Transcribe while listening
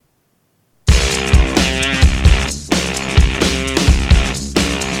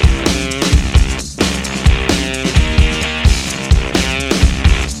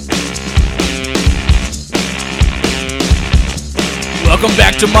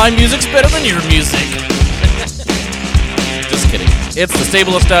to my music's better than your music. Just kidding. It's the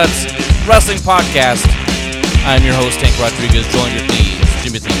Stable of Studs Wrestling Podcast. I'm your host, Hank Rodriguez. Joined with me is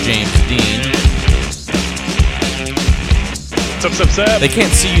Timothy James Dean. Sup. They can't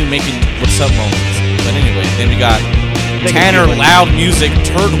see you making what's up moments. But anyway, then we got Tanner Loud Music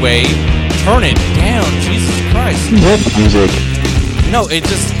Turdway. Turn it down, Jesus Christ. What music? No, it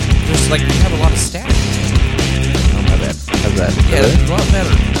just, there's like, we have a lot of static. Oh, my bad. How's that? Yeah, it's a lot better.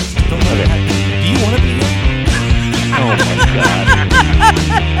 Don't let it happen. Do you want to be here? Oh, my God.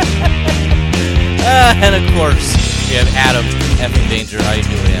 And of course, we have Adam Effing Danger. How you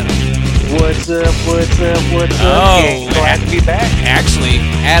doing, Adam? What's up? Oh, Gang, glad to be back. Actually,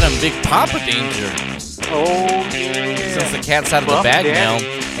 Adam, Big Papa Danger. Oh, yeah. Since the cat's out of the Well, bag yeah. now,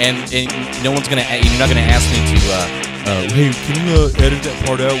 and no one's gonna, you're not gonna ask me to, hey, can you edit that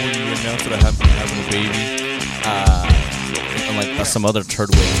part out when you announce that I happen to have a baby? Unlike some other turd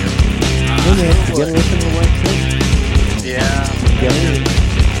way here. You gotta listen to the white thing. Yeah.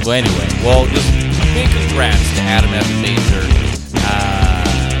 Well, anyway, just big congrats to Adam Effing Danger.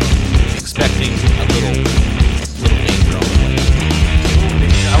 Expecting a little danger on the way.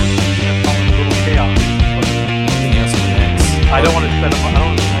 I was thinking of a little chaos. Anything else on the next? I don't want to spend I don't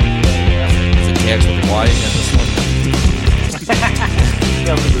want to Is it KX with a Y at this one?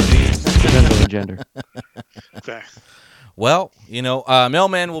 Depends on the gender. Okay. Well,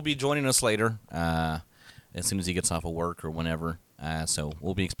 Mailman will be joining us later as soon as he gets off of work or whenever. So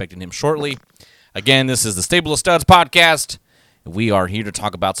we'll be expecting him shortly. Again, this is the Stable of Studs podcast. We are here to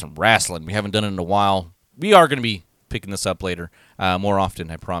talk about some wrestling. We haven't done it in a while. We are going to be picking this up later, more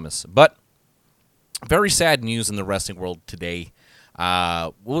often, I promise. But very sad news in the wrestling world today.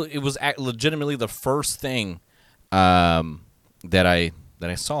 It was legitimately the first thing that I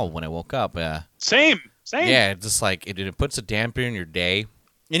saw when I woke up. Same. Yeah, just like it puts a damper in your day.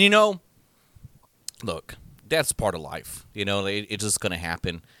 And look, that's part of life. It's just going to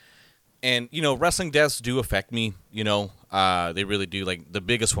happen. And, wrestling deaths do affect me, they really do. Like, the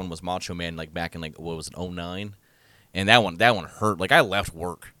biggest one was Macho Man, like, back in, 2009? And that one hurt. Like, I left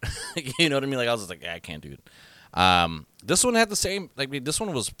work. You know what I mean? Like, I was just like, I can't do it. This one had the same, this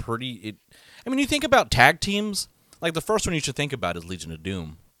one was pretty, you think about tag teams, like, the first one you should think about is Legion of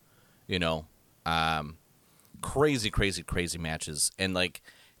Doom, crazy matches. And, like,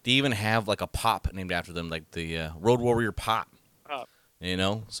 they even have, like, a pop named after them, like the Road Warrior Pop,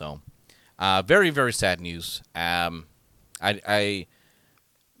 so... very, very sad news.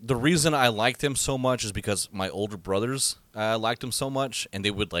 The reason I liked him so much is because my older brothers liked him so much, and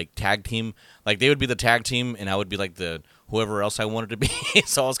they would tag team. Like they would be the tag team, and I would be like the whoever else I wanted to be.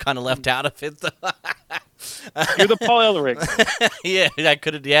 So I was kind of left out of it. You're the Paul Ellering. Yeah, I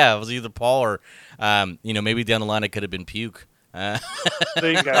could have. Yeah, I was either Paul or, maybe down the line I could have been Puke. There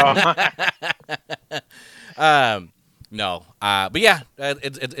you go. No, but yeah,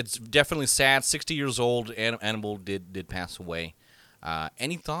 it's definitely sad. 60 years old, Animal did pass away.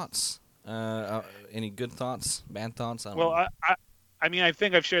 Any thoughts? Any good thoughts? Bad thoughts? Well, I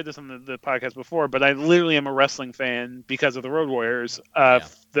think I've shared this on the podcast before, but I literally am a wrestling fan because of the Road Warriors. I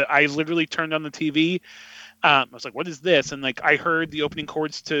literally turned on the TV. I was like, what is this? And I heard the opening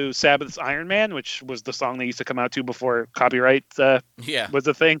chords to Sabbath's Iron Man, which was the song they used to come out to before copyright was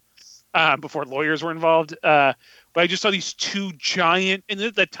a thing, before lawyers were involved. But I just saw these two giant, and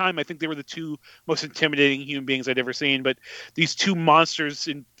at that time, I think they were the two most intimidating human beings I'd ever seen. But these two monsters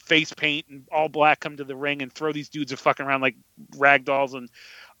in face paint and all black come to the ring and throw these dudes fucking around like rag dolls. And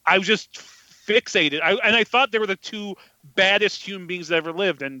I was just fixated. I thought they were the two baddest human beings that ever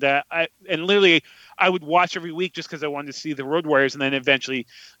lived. And literally, I would watch every week just because I wanted to see the Road Warriors. And then eventually,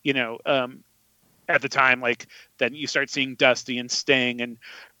 at the time, then you start seeing Dusty and Sting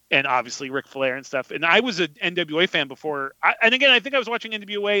and obviously Ric Flair and stuff. And I was an NWA fan before. And again, I think I was watching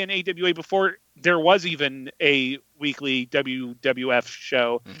NWA and AWA before there was even a weekly WWF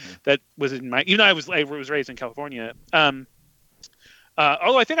show that was in my... I was raised in California. Although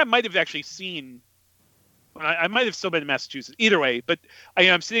I think I might have actually seen... I might have still been in Massachusetts. Either way, but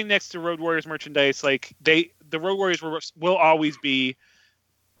I'm sitting next to Road Warriors merchandise. The Road Warriors will always be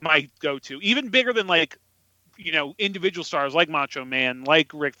my go-to. Even bigger than individual stars like Macho Man,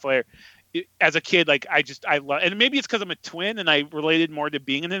 like Ric Flair. As a kid, I love, and maybe it's because I'm a twin and I related more to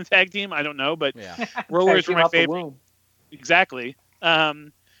being in a tag team. I don't know, but Road Warriors were my favorite. Exactly.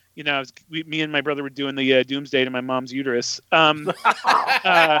 Me and my brother were doing the Doomsday to my mom's uterus. Anyways,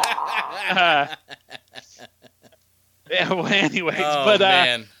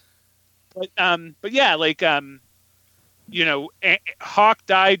 man. But yeah, Hawk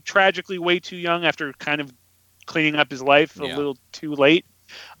died tragically way too young after kind of cleaning up his life a little too late.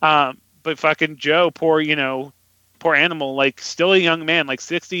 But fucking Joe, poor animal, like still a young man, like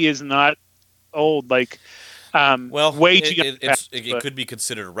 60 is not old, like Well, way too young. it could be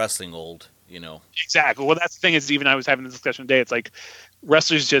considered wrestling old, Exactly. Well, that's the thing is, even I was having this discussion today. It's like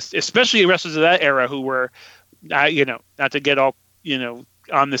wrestlers, just especially wrestlers of that era, who were, not to get all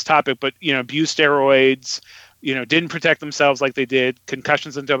on this topic, but abused steroids, didn't protect themselves like they did,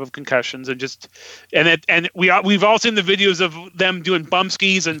 concussions on top of concussions, and we've all seen the videos of them doing bum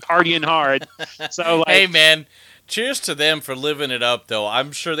skis and partying hard. So like, hey man, cheers to them for living it up, though.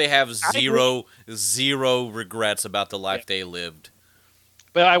 I'm sure they have zero regrets about the life they lived.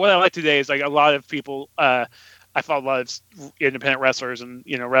 But what I like today is like a lot of people. I follow a lot of independent wrestlers and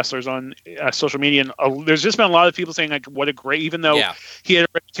wrestlers on social media, and there's just been a lot of people saying like, "What a great!" Even though he had a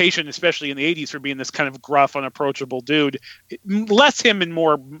reputation, especially in the '80s, for being this kind of gruff, unapproachable dude. Less him and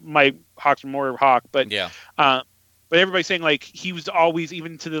more Mike Hawk, more Hawk, but But everybody's saying like he was always,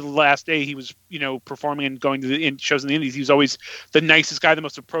 even to the last day, he was performing and going to the shows in the Indies. He was always the nicest guy, the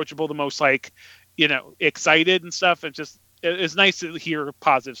most approachable, the most like excited and stuff. It's nice to hear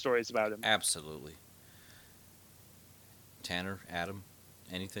positive stories about him. Absolutely. Tanner, Adam,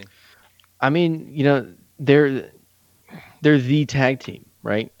 anything? I mean, they're the tag team,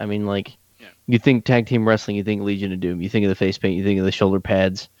 right? I mean, like, you think tag team wrestling, you think Legion of Doom, you think of the face paint, you think of the shoulder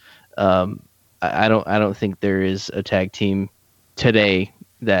pads. I don't think there is a tag team today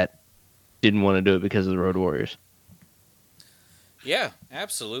that didn't want to do it because of the Road Warriors. Yeah,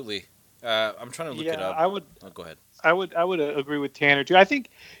 absolutely. I'm trying to look it up. Go ahead. I would agree with Tanner too. I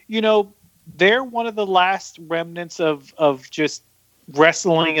think they're one of the last remnants of just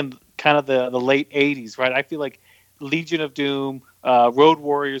wrestling in kind of the late '80s, right? I feel like Legion of Doom, Road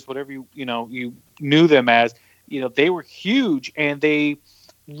Warriors, whatever you knew them as, they were huge, and they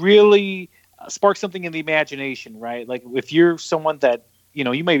really sparked something in the imagination, right? Like if you're someone that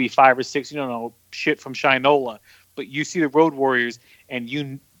you may be 5 or 6, you don't know shit from Shinola, but you see the Road Warriors and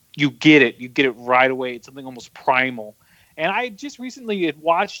you get it right away. It's something almost primal. And I just recently had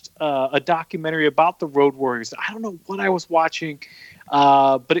watched a documentary about the Road Warriors. I don't know what I was watching,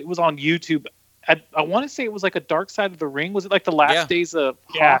 but it was on YouTube. I want to say it was like a Dark Side of the Ring. Was it like the last days of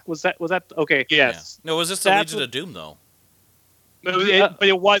Hawk? Was that okay? Yes. Yeah. No, was this the Legion of Doom though? But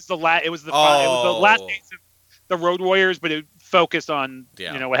it was the last. It was the last days of the Road Warriors, but it focused on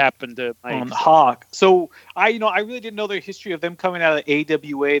what happened to on Hawk. So I really didn't know their history of them coming out of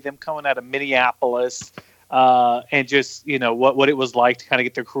AWA, them coming out of Minneapolis. And just what it was like to kind of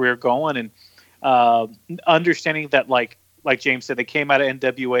get their career going, and understanding that like James said, they came out of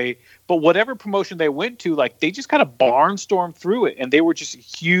NWA, but whatever promotion they went to, like they just kind of barnstormed through it, and they were just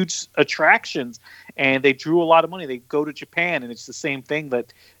huge attractions, and they drew a lot of money. They go to Japan, and it's the same thing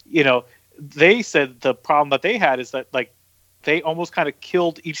that they said the problem that they had is that like they almost kind of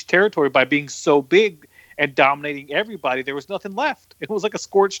killed each territory by being so big and dominating everybody. There was nothing left. It was like a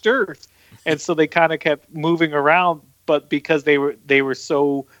scorched earth. And so they kind of kept moving around, but because they were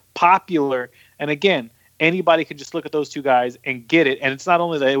so popular, and again, anybody could just look at those two guys and get it. And it's not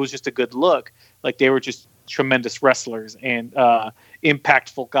only that it was just a good look, like they were just tremendous wrestlers and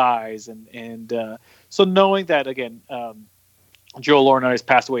impactful guys. And so knowing that, again, Joe Laurinaitis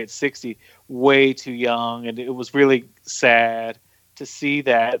passed away at 60, way too young, and it was really sad to see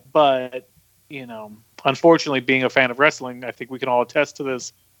that. But, unfortunately, being a fan of wrestling, I think we can all attest to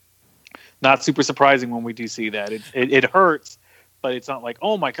this. Not super surprising when we do see that. It hurts, but it's not like,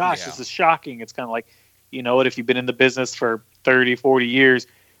 oh my gosh, this is shocking. It's kind of like, if you've been in the business for 30, 40 years,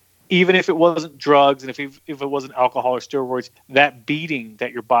 even if it wasn't drugs and if it wasn't alcohol or steroids, that beating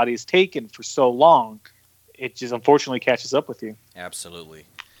that your body has taken for so long, it just unfortunately catches up with you. Absolutely.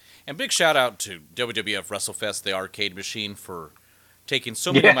 And big shout out to WWF WrestleFest, the arcade machine, for taking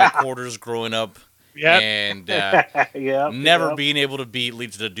so many of my quarters growing up. Yep. And never being able to beat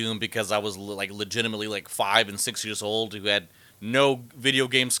Legion of Doom because I was legitimately 5 and 6 years old, who had no video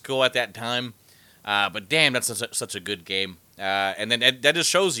game skill at that time. But damn, that's such a good game. And then that just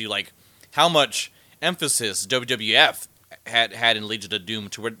shows you how much emphasis WWF had in Legion of Doom,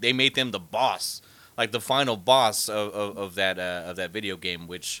 to where they made them the boss, the final boss of that video game,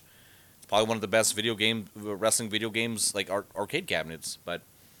 which is probably one of the best wrestling video games, arcade cabinets. But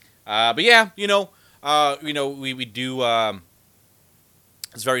yeah, we do.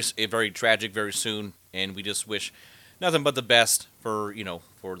 It's very tragic, very soon, and we just wish nothing but the best for the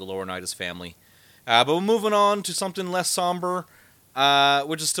Laurinaitis family. But we're moving on to something less somber,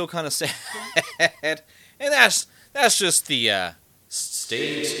 which is still kind of sad, and that's just the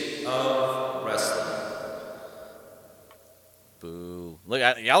state of wrestling. Boo! Look,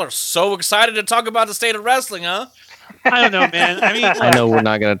 y'all are so excited to talk about the state of wrestling, huh? I don't know, man. I mean, I know we're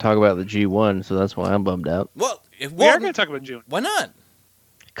not going to talk about the G1, so that's why I'm bummed out. Well, if we are going to talk about June. Why not?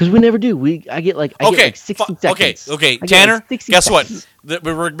 Because we never do. I get like 60 seconds. Okay. Tanner, guess what?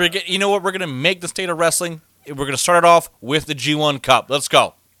 You know what? We're going to make the state of wrestling. We're going to start it off with the G1 Cup. Let's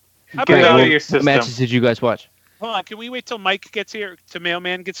go. How Get about out of your system. What matches did you guys watch? Hold on, can we wait till Mike gets here, to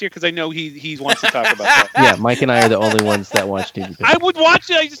Mailman gets here? Because I know he wants to talk about that. Yeah, Mike and I are the only ones that watch New Japan. I would watch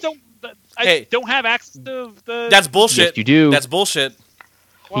it. I just don't. Hey. Don't have access to the. That's bullshit. Yes, you do. That's bullshit.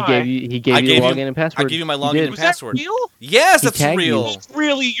 Why? He gave you the login and password. I gave you my He login did. and Was password. that real? Yes, He that's tagged real. you. It's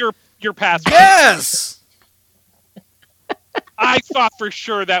really your password. Yes. I thought for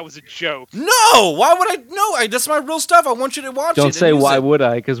sure that was a joke. No. Why would I? No. That's my real stuff. I want you to watch it. Don't and say use why it. would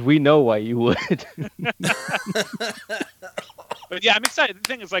I, because we know why you would. But yeah, I'm excited. The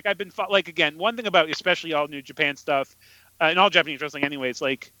thing is, like, I've been again. One thing about especially all New Japan stuff, and all Japanese wrestling, anyways.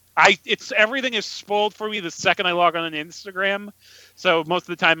 Like, it's everything is spoiled for me the second I log on Instagram. So most of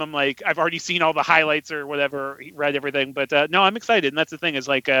the time, I'm like, I've already seen all the highlights or whatever, read everything. But no, I'm excited, and that's the thing is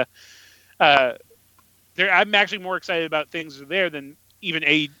like, I'm actually more excited about things there than even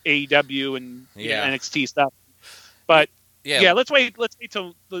AEW and NXT stuff. But yeah, let's wait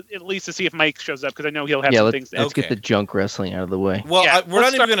till at least to see if Mike shows up because I know he'll have some things. Let's get the junk wrestling out of the way. Well, Yeah, we're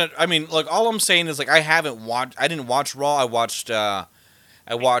not even gonna. I mean, look, all I'm saying is like I didn't watch Raw. I watched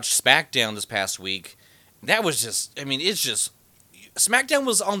SmackDown this past week. That was just. I mean, it's just SmackDown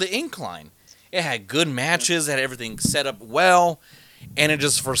was on the incline. It had good matches. It had everything set up well, and it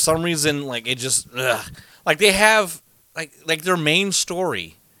just for some reason like it just like they have like their main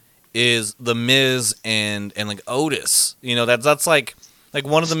story is the Miz and like Otis. You know that's like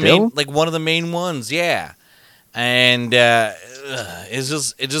one of the main ones. Yeah. And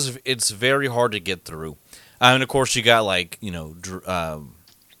it's very hard to get through. And of course you got like, you know,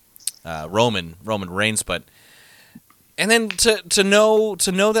 Roman Reigns, but and then to know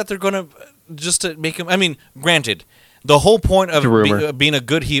that they're going to just to make him, I mean, granted, the whole point of being a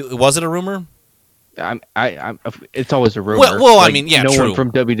good heel, was it a rumor? It's always a rumor. Well, I mean, yeah, no true. one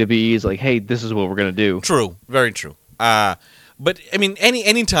from WWE is like, hey, this is what we're gonna do. True, very true. But I mean,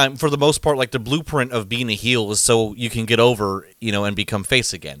 any time for the most part, like the blueprint of being a heel is so you can get over, you know, and become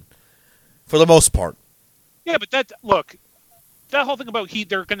face again. For the most part. Yeah, but that whole thing about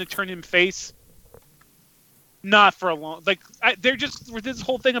they're going to turn him face. Not for a long, they're just with this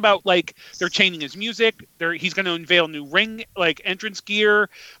whole thing about like they're changing his music. He's going to unveil new ring entrance gear.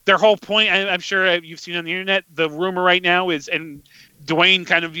 Their whole point, I'm sure you've seen on the internet. The rumor right now is, and Dwayne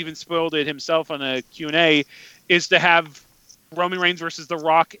kind of even spoiled it himself on a Q&A, is to have Roman Reigns versus The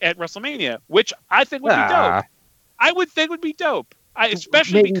Rock at WrestleMania, which I think would be dope. I would think would be dope,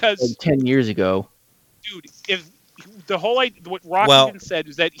 especially Maybe because like 10 years ago, dude, if the whole what Rock even said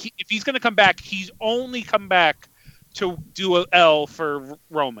is that if he's going to come back, he's only come back to do a L for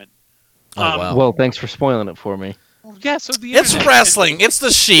Roman. Wow. Well, thanks for spoiling it for me. Yeah, so it's wrestling. It's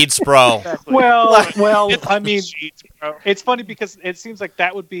the sheets, bro. Exactly. Well, It's I mean, sheets, bro. it's funny because it seems like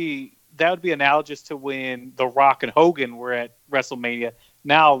that would be analogous to when The Rock and Hogan were at WrestleMania.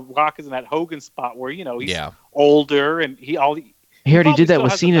 Now Rock is in that Hogan spot where he's older and he already did that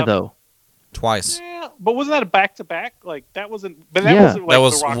with Cena though. Twice. Yeah, but wasn't that a back-to-back? Like that wasn't. But Yeah. wasn't like That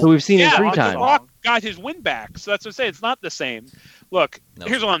was- The Rock. So we've seen it 3 The times. Rock got his win back, so that's what I'm saying. It's not the same. Look,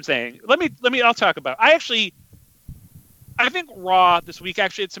 here's what I'm saying. Let me. I'll talk about. I think Raw this week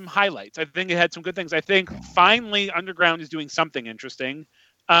actually had some highlights. I think it had some good things. I think finally Underground is doing something interesting,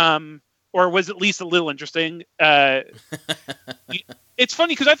 or was at least a little interesting. It's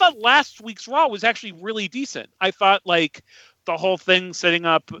funny because I thought last week's Raw was actually really decent. I thought like the whole thing setting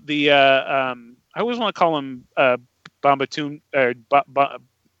up the I always want to call him Babatunde.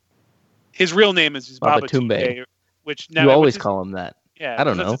 His real name is Babatunde, which now You always call him that. Yeah, I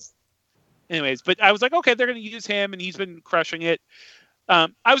don't know. Anyways, but I was like, okay, they're going to use him, and he's been crushing it. I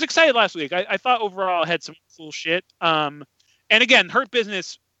was excited last week. I thought overall it had some cool shit. And again, Hurt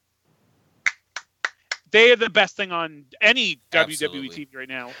Business, they are the best thing on any WWE TV right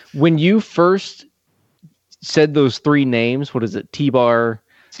now. When you first said those 3 names, what is it? T-Bar,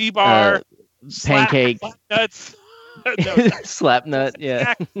 Pancake, Nuts, Slapnut,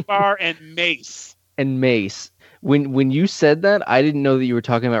 yeah, Bar, and Mace. And Mace. When you said that, I didn't know that you were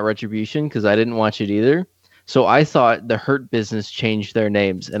talking about Retribution because I didn't watch it either. So I thought the Hurt Business changed their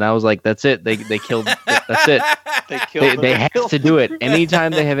names, and I was like, "That's it. They killed. That's it. They have to do it.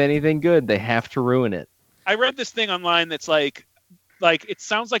 Anytime they have anything good, they have to ruin it." I read this thing online that's like it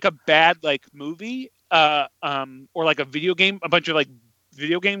sounds like a bad movie, or like a video game, a bunch of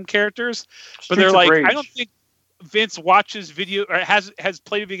video game characters, but they're like, I don't think Vince watches video or has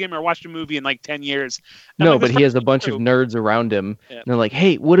played a video game or watched a movie in like 10 years. No, but he has a bunch of nerds around him. Yeah. And they're like,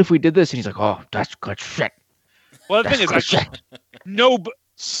 hey, what if we did this? And he's like, oh, that's good shit. Well, the thing is, no,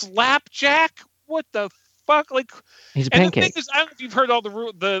 Slapjack? What the fuck? Like, he's a pancake. The thing is, I don't know if you've heard all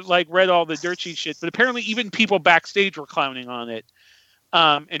read all the dirt sheet shit, but apparently even people backstage were clowning on it.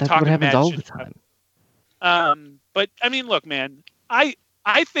 And that's talking what happens all shit. the time. But I mean, look, man, I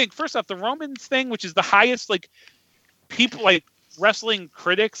think first off, the Romans thing, which is the highest, like, people like wrestling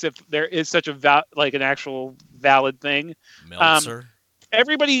critics, if there is such a an actual valid thing. Meltzer.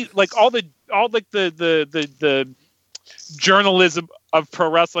 Everybody, like all the journalism of pro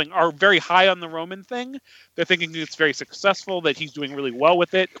wrestling are very high on the Roman thing. They're thinking it's very successful, that he's doing really well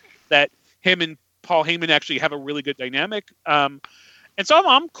with it, that him and Paul Heyman actually have a really good dynamic. And so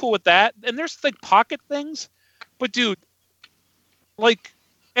I'm cool with that. And there's like pocket things, but dude, like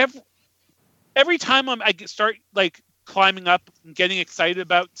every time I start like climbing up and getting excited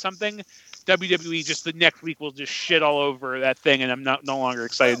about something, WWE just the next week will just shit all over that thing, and I'm no longer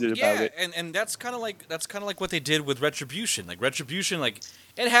excited about it. And that's kind of like what they did with Retribution. Like Retribution, like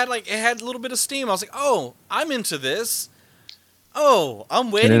it had a little bit of steam. I was like, oh, I'm into this. Oh,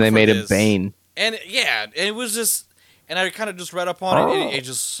 I'm waiting. And then they made it Bane. And it was just, and I kind of just read up on it.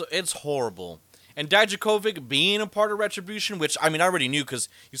 It's horrible. And Dijakovic being a part of Retribution, which I mean I already knew because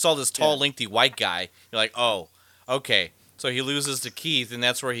you saw this tall, lengthy white guy. You're like, oh, okay. So he loses to Keith, and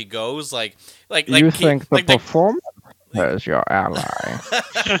that's where he goes. Like you think the performance is your ally?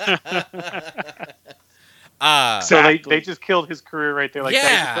 So they just killed his career right there. Like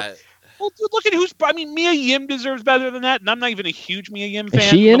yeah. Well, dude, look at who's. I mean, Mia Yim deserves better than that, and I'm not even a huge Mia Yim fan. Is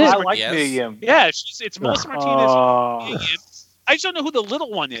she in it? I like Mia Yim. Yeah, it's Melissa Martinez. Mia Yim. I just don't know who the little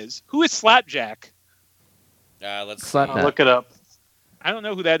one is. Who is Slapjack? Let's look it up. I don't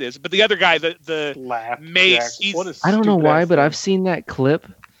know who that is, but the other guy, the Mace. I don't know why, but I've seen that clip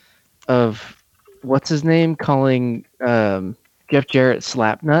of what's his name calling Jeff Jarrett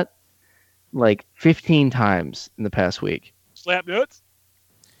Slapnut like 15 times in the past week. Slapnuts?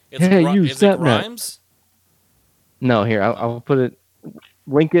 Is it Grimes? No, here I'll put it.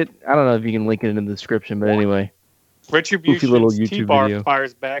 Link it. I don't know if you can link it in the description, but anyway. Retribution's little YouTube T-Bar video.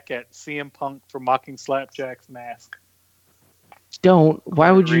 fires back at CM Punk for mocking Slapjack's mask. Don't.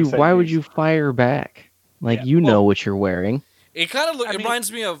 Why would you fire back? Like you know what you're wearing. It kind of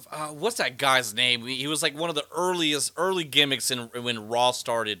reminds me of what's that guy's name? He was like one of the early gimmicks when Raw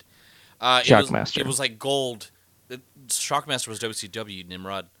started. Shockmaster. It was like gold. Shockmaster was WCW.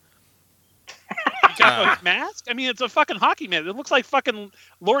 Nimrod. You talking about mask? I mean, it's a fucking hockey man. It looks like fucking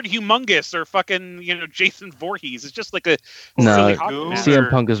Lord Humongous or fucking Jason Voorhees. It's just like a silly hockey mask. CM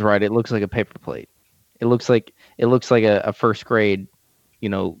Punk is right. It looks like a paper plate. It looks like a first grade,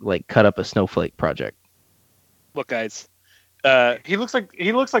 like cut up a snowflake project. Look, guys, he looks like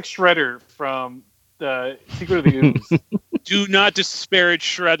Shredder from the Secret of the Ooze. Do not disparage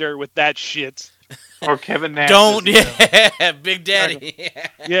Shredder with that shit. Or Kevin Nash. Don't, Big Daddy.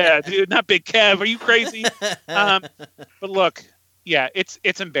 Yeah, dude, not Big Kev. Are you crazy? But look, yeah,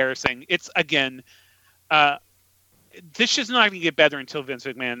 it's embarrassing. It's again, this shit's not going to get better until Vince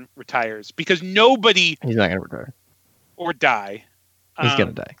McMahon retires because nobody. He's not going to retire or die. He's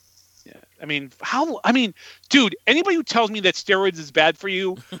going to die. Yeah, I mean, dude, anybody who tells me that steroids is bad for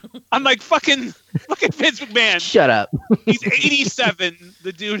you, I'm like, fucking look at Vince McMahon. Shut up. He's 87.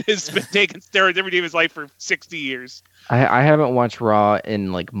 The dude has been taking steroids every day of his life for 60 years. I haven't watched Raw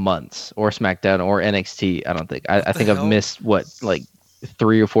in like months, or SmackDown, or NXT. I don't think. I think I've missed like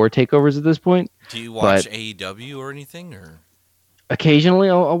 3 or 4 takeovers at this point. Do you watch AEW or anything, or?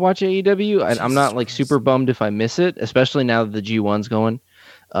 Occasionally, I'll watch AEW. I'm not like super bummed if I miss it, especially now that the G1's going.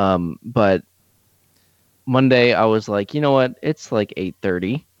 But Monday I was like, you know what? It's like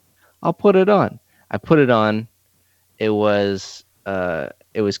 8:30. I'll put it on. I put it on. It was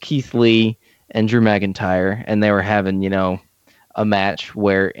Keith Lee and Drew McIntyre, and they were having, a match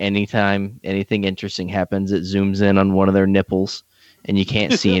where anytime anything interesting happens, it zooms in on one of their nipples, and you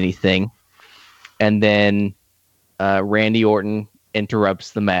can't see anything. And then Randy Orton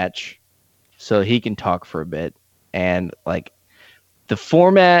interrupts the match so he can talk for a bit, and like. The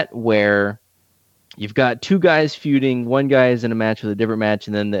format where you've got 2 guys feuding, one guy is in a match with a different match,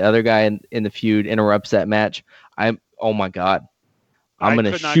 and then the other guy in the feud interrupts that match. Oh my God. I'm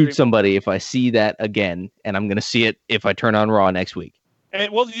going to shoot somebody if I see that again, and I'm going to see it if I turn on Raw next week. And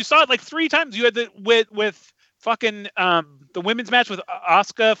well, you saw it like 3 times. You had with fucking the women's match with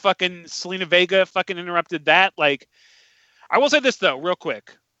Asuka, fucking Selena Vega fucking interrupted that. Like, I will say this though, real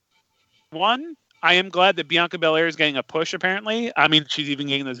quick. One, I am glad that Bianca Belair is getting a push, apparently. I mean, she's even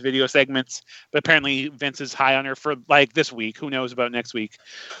getting those video segments, but apparently Vince is high on her for, like, this week. Who knows about next week?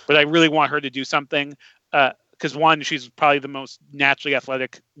 But I really want her to do something because, one, she's probably the most naturally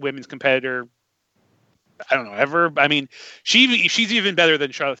athletic women's competitor, I don't know, ever. I mean, she's even better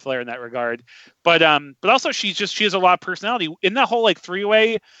than Charlotte Flair in that regard. But also she has a lot of personality. In that whole, like,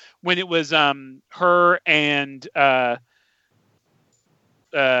 three-way, when it was her and...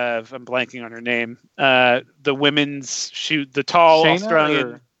 I'm blanking on her name. The women's the tall Shayna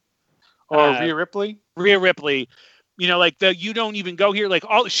Australian or Rhea Ripley. Rhea Ripley. You know, like you don't even go here. Like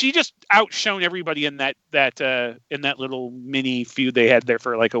she just outshone everybody in that little mini feud they had there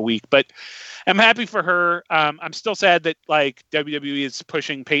for like a week. But I'm happy for her. I'm still sad that like WWE is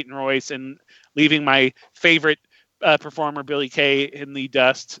pushing Peyton Royce and leaving my favorite performer Billie Kay in the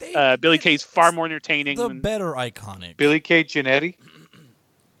dust. Billie Kay's far more entertaining. The better iconic. Billie Kay Janetti.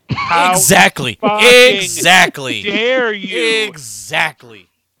 Exactly. Dare you? Exactly.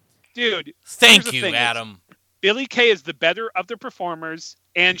 Dude. Thank you, Adam. Billie Kay is the better of the performers,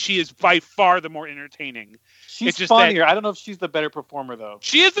 and she is by far the more entertaining. She's funnier. I don't know if she's the better performer though.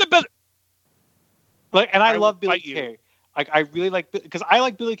 She is the better. Like, and I love Billie Kay. Like, I really like because I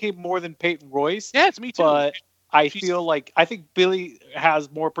like Billie Kay more than Peyton Royce. Yeah, it's me too. But I feel like I think Billie has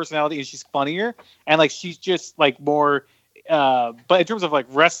more personality and she's funnier, and like she's just like more. But in terms of like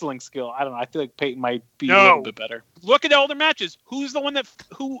wrestling skill, I don't know. I feel like Peyton might be a little bit better. Look at all their matches. Who's the one that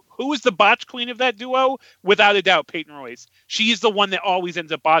who is the botch queen of that duo? Without a doubt, Peyton Royce. She's the one that always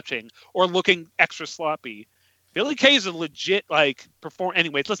ends up botching or looking extra sloppy. Billie Kay is a legit like perform.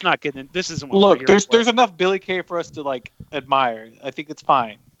 Anyways, let's not get in. This isn't what look. There's enough Billie Kay for us to like admire. I think it's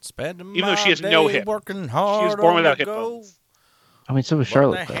fine. Even though she has no hip, working hard. She was born without hip bones. I mean, so was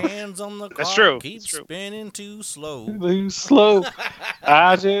Charlotte. Hands on the That's true. Keep spinning too slow. Too slow.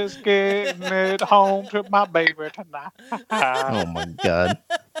 I just getting it home to my baby tonight. Oh my god.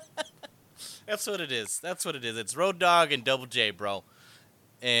 That's what it is. It's Road Dogg and Double J, bro.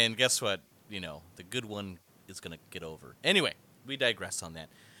 And guess what? You know, the good one is gonna get over. Anyway, we digress on that.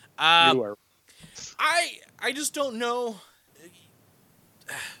 I just don't know.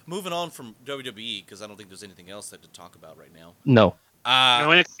 Moving on from WWE, because I don't think there's anything else to talk about right now. No. No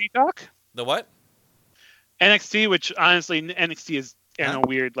NXT talk? The what? NXT, which honestly, NXT is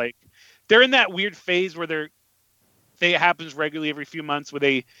weird. Like, they're in that weird phase where it happens regularly every few months, where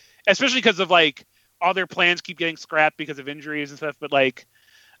they, especially because of like all their plans keep getting scrapped because of injuries and stuff. But like,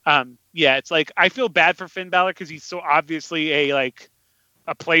 it's like I feel bad for Finn Balor because he's so obviously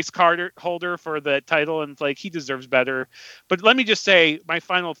a place card holder for the title, and it's like he deserves better. But let me just say my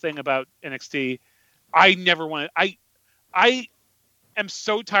final thing about NXT. I am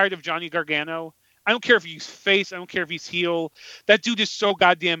so tired of Johnny Gargano. I don't care if he's face. I don't care if he's heel. That dude is so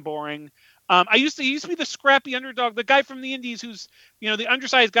goddamn boring. He used to be the scrappy underdog, the guy from the Indies who's, the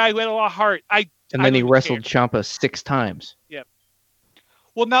undersized guy who had a lot of heart. And then he wrestled Ciampa 6 times. Yeah.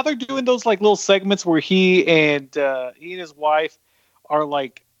 Well, now they're doing those like little segments where he and his wife are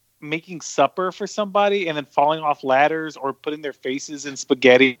like making supper for somebody and then falling off ladders or putting their faces in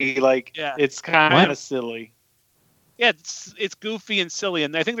spaghetti. Like, it's kind of silly. Yeah, it's goofy and silly,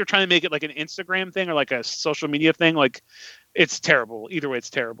 and I think they're trying to make it like an Instagram thing or like a social media thing. Like, it's terrible. Either way,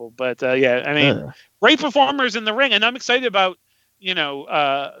 it's terrible. But I mean, great performers in the ring, and I'm excited about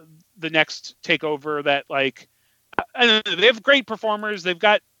the next takeover. That like, I don't know, they have great performers. They've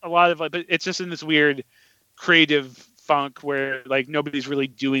got a lot of but it's just in this weird creative funk where like nobody's really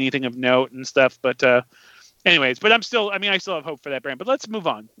doing anything of note and stuff. But anyways, but I still have hope for that brand. But let's move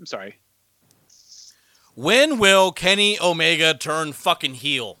on. I'm sorry. When will Kenny Omega turn fucking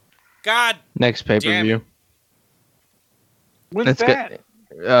heel? God. Next pay-per-view. When's that?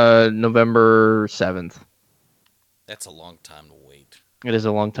 November 7th. That's a long time to wait. It is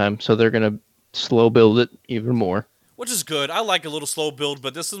a long time, so they're gonna slow build it even more. Which is good. I like a little slow build,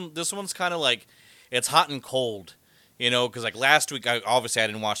 but this one's kind of like it's hot and cold. Because like last week, I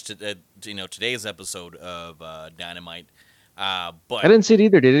didn't watch today's episode of Dynamite. But I didn't see it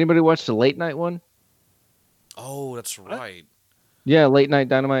either. Did anybody watch the late night one? Oh, that's right. Yeah, late night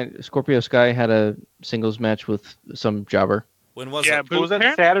Dynamite. Scorpio Sky had a singles match with some jobber. When was it? Was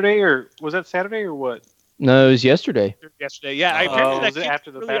that Saturday or what? No, it was yesterday. Yesterday, yeah. Was it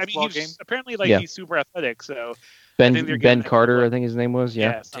after the basketball game? Apparently, he's super athletic. So Ben Carter, I think his name was.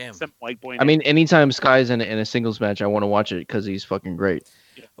 Yeah. Some white boy. I mean, anytime Sky's in a singles match, I want to watch it because he's fucking great.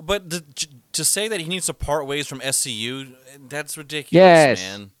 Yeah. But to say that he needs to part ways from SCU, that's ridiculous,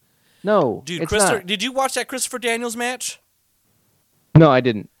 man. No, dude, it's not. Did you watch that Christopher Daniels match? No, I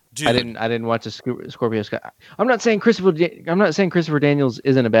didn't. Dude, I didn't watch the Scorpio Sky. I'm not saying Christopher Daniels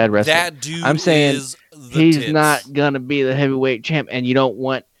isn't a bad wrestler. that dude I'm saying is the he's tits. not gonna be the heavyweight champ, and you don't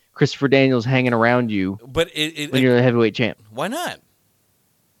want Christopher Daniels hanging around you But when you're the heavyweight champ. why not?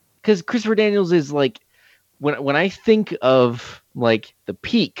 Because Christopher Daniels is like, when I think of like the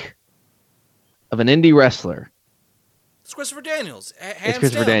peak of an indie wrestler, It's Christopher Daniels. it's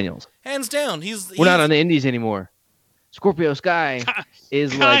Christopher Daniels. Hands down. We're not on the indies anymore. Scorpio Sky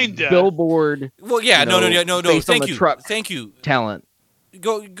is like Kinda. Billboard. Well, yeah, you know, no. based on Thank the you. truck. Thank you. Talent.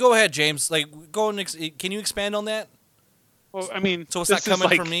 Go ahead, James. Like, go and can you expand on that? Well, I mean, So it's not this is coming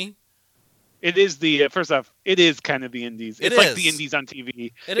like, from me. It is the first off. It is kind of the indies. It It's like is. the indies on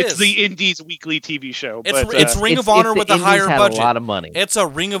TV. It It's is. the indies weekly TV show. It's but, it's Ring of Honor if the with a indies higher had budget. a lot of money. It's a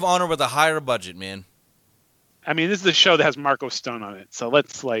Ring of Honor with a higher budget, man. I mean, this is the show that has Marco Stone on it. So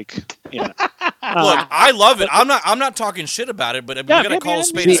let's like, yeah. Look, I love it. I'm not talking shit about it, but I mean, Yeah, we gotta yeah, call a man.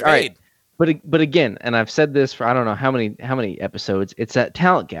 spade a See, all right. spade. But again, and I've said this for I don't know how many episodes. It's that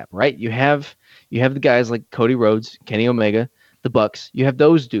talent gap, right? You have the guys like Cody Rhodes, Kenny Omega, the Bucks. You have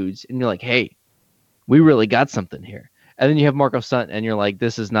those dudes, and you're like, hey, we really got something here. And then you have Marco Stunt, and you're like,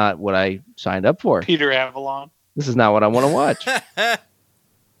 this is not what I signed up for. Peter Avalon. This is not what I want to watch.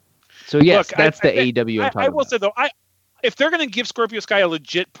 So yes, Look, that's I the AEW I'm talking I will about. say though, if they're going to give Scorpio Sky a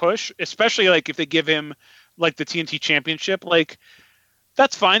legit push, especially like if they give him like the TNT Championship, like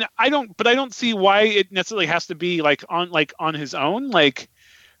that's fine. I don't see why it necessarily has to be like on his own. Like,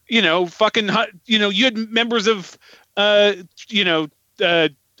 you know, fucking, you know, you had members of,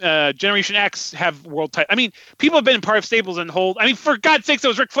 Generation X have world title. I mean, people have been part of stables and hold. I mean, for God's sakes, that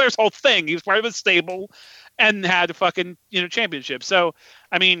was Ric Flair's whole thing. He was part of a stable and had a fucking championship. So,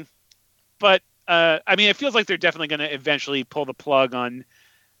 I mean, but it feels like they're definitely going to eventually pull the plug on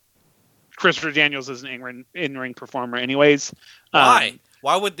Christopher Daniels as an in-ring performer, anyways. Why?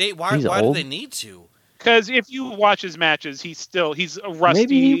 Why would they? Why He's do old. they need to? Because if you watch his matches, he's a rusty.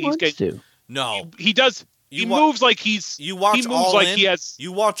 Maybe he he's wants getting, to. No. He does. He moves like he's. You watch he moves All like In. he has.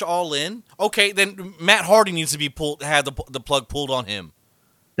 You watch All In. Okay, then Matt Hardy needs to be had the plug pulled on him.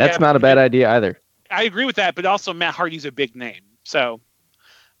 That's Yeah, not a bad idea either. I agree with that, but also Matt Hardy's a big name, so.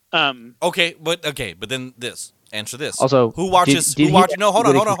 Okay, but then this. Answer this. Also, who watches? did who he watches? No, hold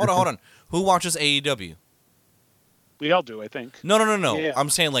get on, a hold on. Who watches AEW? We all do, I think. No. Yeah. I'm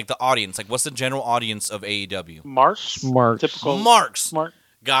saying like the audience. Like, what's the general audience of AEW? Marks. Marks. Typical. Marks. Smart.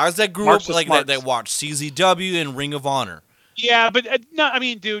 Guys that grew Marks up is like Marks. that watch CZW and Ring of Honor. Yeah, but no, I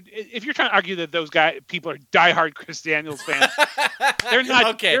mean, dude, if you're trying to argue that those people are diehard Chris Daniels fans, they're not.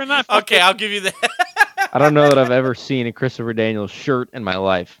 Okay. They're not. Okay, I'll give you that. I don't know that I've ever seen a Christopher Daniels shirt in my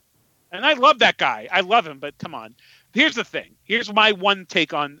life. And I love that guy. I love him, but come on. Here's the thing. Here's my one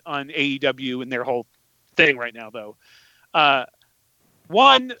take on AEW and their whole thing right now, though.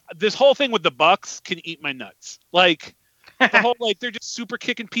 One, this whole thing with the Bucks can eat my nuts. Like the whole they're just super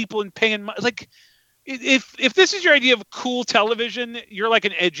kicking people and paying like. If this is your idea of cool television, you're like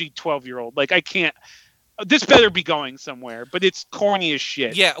an edgy 12-year-old. Like I can't. This better be going somewhere, but it's corny as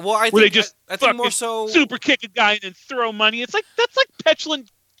shit. Yeah, well, I Where they think just I think more fucking so. super kick a guy and then throw money. It's like that's like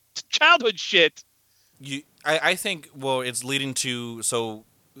petulant childhood shit. I think it's leading to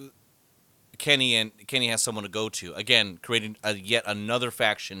Kenny has someone to go to again, creating yet another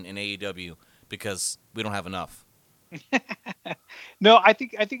faction in AEW because we don't have enough. No, I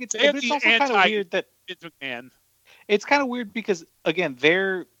think it's. They're But it's the also kind of anti- weird that Vince McMahon. it's kind of weird because again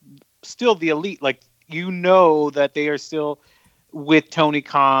they're still the elite. Like that they are still with Tony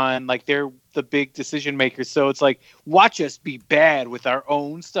Khan. Like they're the big decision makers. So it's like watch us be bad with our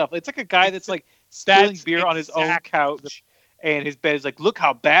own stuff. It's like a guy that's like spilling That's beer on his own exactly couch, and his bed is like, look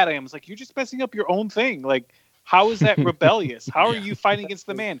how bad I am. It's like you're just messing up your own thing. Like how is that rebellious? How are you fighting against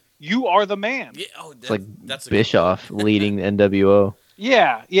the man? You are the man. Yeah, It's like that's a good Bischoff leading the NWO.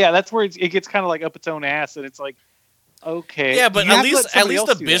 Yeah, that's where it gets kind of like up its own ass, and it's like, okay, Yeah, but you at have to let least somebody the else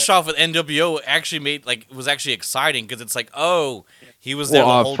do that. Bischoff with NWO actually was actually exciting because it's like, oh, he was there the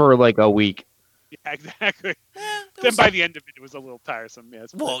Well, whole. for like a week. Yeah, exactly. it Then was- by the end of it was a little tiresome.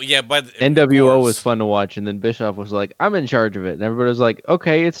 Yes. well, yeah, but NWO was fun to watch, and then Bischoff was like, "I'm in charge of it," and everybody was like,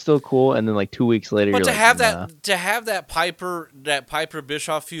 "Okay, it's still cool." And then like 2 weeks later, But you're to like, have nah. that Piper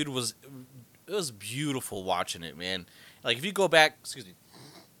Bischoff feud was beautiful watching it, man. Like if you go back,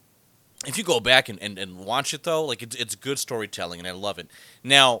 and watch it though, like it's good storytelling, and I love it.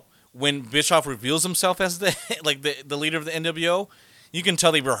 Now, when Bischoff reveals himself as the the leader of the NWO, you can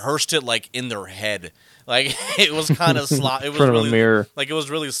tell they rehearsed it like in their head. Like it was kind of sloppy. It in was front of really a mirror. like it was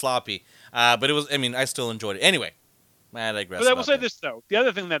really sloppy. But it was. I mean, I still enjoyed it. Anyway, I digress. But I will say this though: the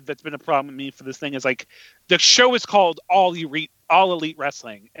other thing that's been a problem with me for this thing is like the show is called All Elite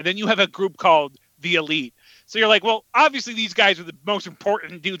Wrestling, and then you have a group called The Elite. So you're like, well, obviously these guys are the most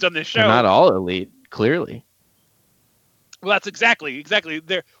important dudes on this show. They're not all elite, clearly. Well, that's exactly.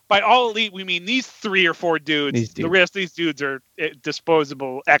 They're, by all elite, we mean these 3 or 4 dudes. The rest of these dudes are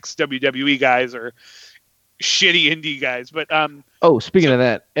disposable ex-WWE guys or shitty indie guys. But speaking of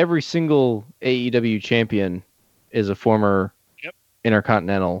that, every single AEW champion is a former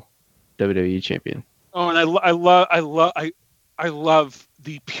Intercontinental WWE champion. Oh, and I love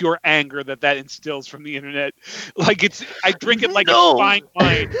the pure anger that instills from the internet. Like I drink it like it's fine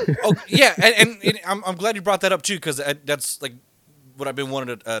wine. Oh yeah, and I'm glad you brought that up too, because that's like what I've been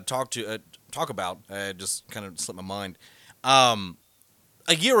wanting to talk about. Just kind of slipped my mind.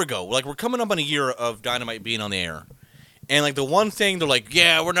 A year ago, like we're coming up on a year of Dynamite being on the air, and like the one thing they're like,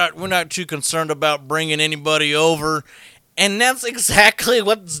 yeah, we're not too concerned about bringing anybody over. And that's exactly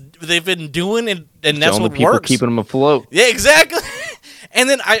what they've been doing, and that's what people works. Keeping them afloat. Yeah, exactly. And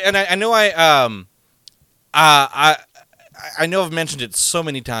then I know I know I've mentioned it so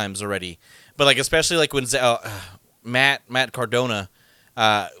many times already, but like especially like when Matt Cardona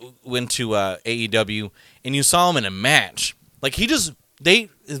went to AEW, and you saw him in a match, like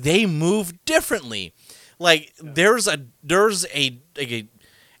they move differently. Like there's a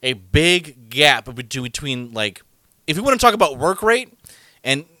big gap between like. If you want to talk about work rate,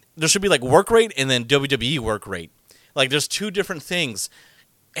 and there should be like work rate and then WWE work rate. Like there's 2 different things.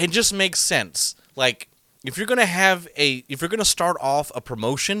 It just makes sense. Like if you're gonna start off a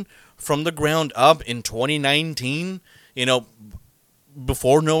promotion from the ground up in 2019,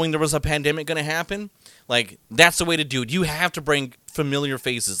 before knowing there was a pandemic gonna happen, like that's the way to do it. You have to bring familiar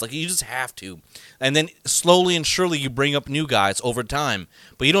faces. Like you just have to. And then slowly and surely you bring up new guys over time.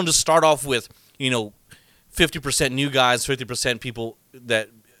 But you don't just start off with, 50% new guys, 50% people that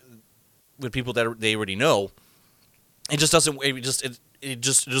they already know. It just doesn't. It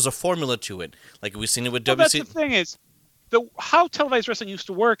just there's a formula to it. Like we've seen it with WC. That's the thing is, how televised wrestling used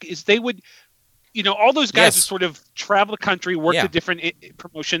to work is they would, all those guys would sort of travel the country, work the different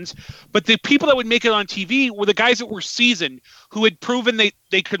promotions, but the people that would make it on TV were the guys that were seasoned, who had proven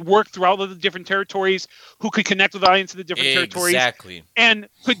they could work through all of the different territories, who could connect with the audience in the different territories, and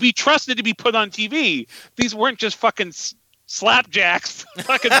could be trusted to be put on TV. These weren't just fucking slapjacks,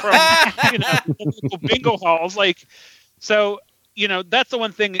 fucking from local bingo halls, like so. That's the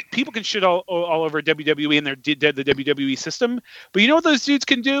one thing people can shit all over WWE and the WWE system, but you know what those dudes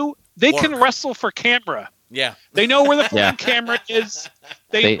can do? They can wrestle for camera. Yeah, they know where the camera is.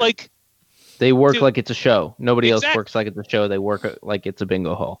 They work like it's a show. Nobody else works like it's a show. They work like it's a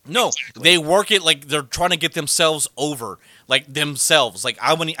bingo hall. No, they work it like they're trying to get themselves over, like themselves. Like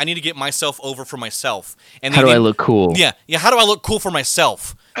I need to get myself over for myself. And how do I look cool? Yeah. How do I look cool for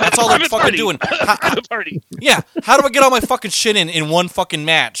myself? That's all they're fucking doing. Party. Yeah. How do I get all my fucking shit in one fucking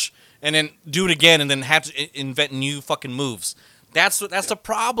match and then do it again and then have to invent new fucking moves? That's the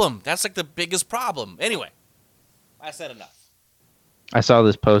problem. That's like the biggest problem. Anyway, I said enough. I saw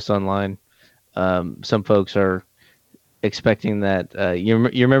this post online. Some folks are expecting that. You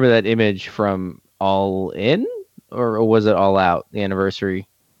remember that image from All In, or was it All Out? The anniversary,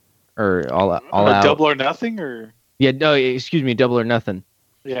 or All Out? Double or Nothing, or excuse me, Double or Nothing.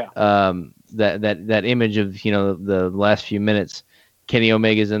 Yeah. That image of the last few minutes, Kenny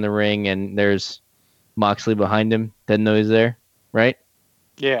Omega's in the ring and there's Moxley behind him. Doesn't know he's there, right?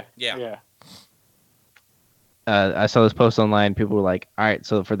 Yeah. I saw this post online. People were like, all right,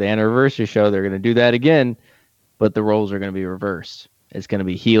 so for the anniversary show, they're going to do that again, but the roles are going to be reversed. It's going to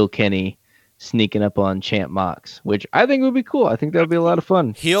be heel Kenny sneaking up on Champ Mox, which I think would be cool. I think that would be a lot of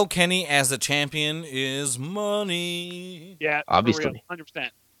fun. Heel Kenny as the champion is money. Yeah, obviously. 100%.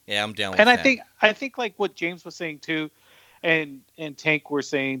 Yeah, I'm down with that. And I think like what James was saying too, and Tank were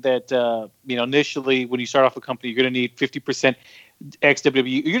saying that initially when you start off a company, you're going to need 50%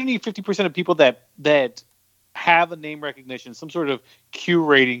 ex-WWE. You're going to need 50% of people that have a name recognition, some sort of Q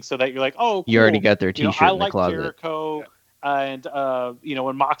rating, so that you're like, oh, cool. You already got their T-shirt in the closet. I like Jericho, and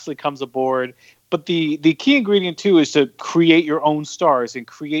when Moxley comes aboard. But the key ingredient too is to create your own stars and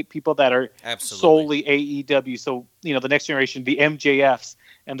create people that are solely AEW. So the next generation, the MJFs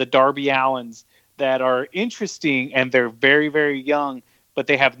and the Darby Allins that are interesting, and they're very, very young, but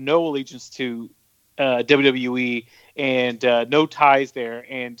they have no allegiance to WWE and no ties there,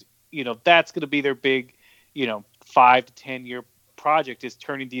 and that's going to be their big 5 to 10 year project, is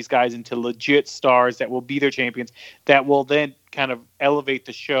turning these guys into legit stars that will be their champions, that will then kind of elevate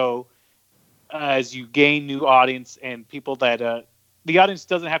the show as you gain new audience and people that the audience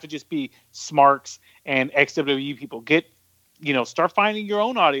doesn't have to just be Smarks and XWE people. Start finding your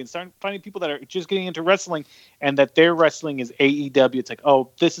own audience. Start finding people that are just getting into wrestling and that their wrestling is AEW. It's like, oh,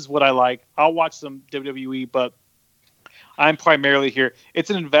 this is what I like. I'll watch some WWE, but I'm primarily here.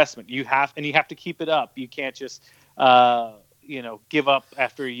 It's an investment. You have to keep it up. You can't just give up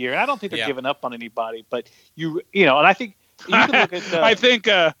after a year. And I don't think they're giving up on anybody, but and I think you can look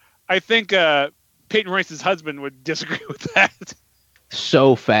at I think Peyton Royce's husband would disagree with that.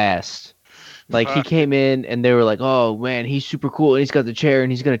 So fast. Like he came in and they were like, "Oh man, he's super cool and he's got the chair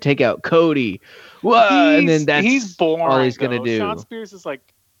and he's gonna take out Cody." Whoa! And then he's boring, all he's gonna do. Shawn Spears is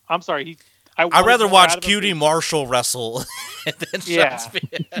like, I'm sorry, I'd rather watch QT Marshall wrestle than Shawn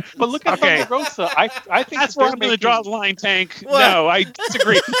Spears. But look at Thunder Rosa. I think that's where I'm going to draw the line, Tank. What? No, I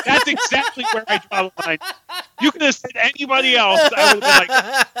disagree. That's exactly where I draw the line. You could have said anybody else. I would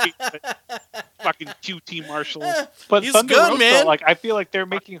have been like, fucking QT Marshall. But he's Thunder good, Rosa, man. like, I feel like they're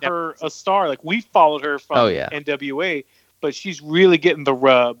making her a star. Like, we followed her from NWA, but she's really getting the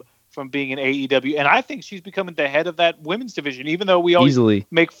rub from being in AEW, and I think she's becoming the head of that women's division. Even though we always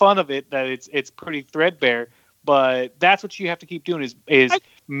make fun of it, that it's pretty threadbare, but that's what you have to keep doing is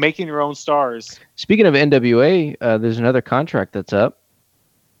making your own stars. Speaking of NWA, there's another contract that's up.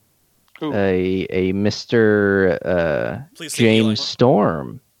 Who? A Mr. James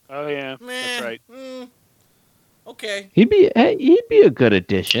Storm. Oh yeah, that's right. Okay. He'd be a good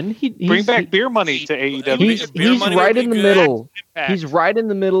addition. Bring back beer money to AEW. He's right in the middle. He's right in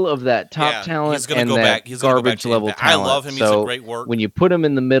the middle of that top talent and that garbage level talent. I love him. He's a great work. When you put him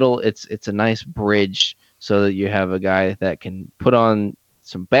in the middle, it's a nice bridge so that you have a guy that can put on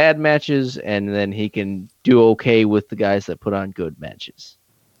some bad matches and then he can do okay with the guys that put on good matches.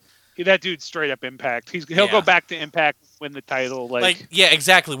 That dude's straight up Impact. He'll go back to Impact, win the title. Like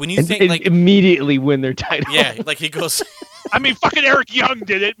exactly. When you think immediately win their title. Yeah, like he goes. I mean, fucking Eric Young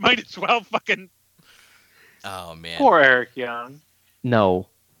did it. Might as well fucking. Oh man. Poor Eric Young. No.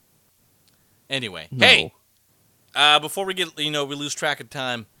 Anyway, hey. Before we get we lose track of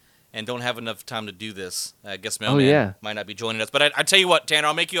time and don't have enough time to do this. I guess Mailman might not be joining us, but I tell you what, Tanner,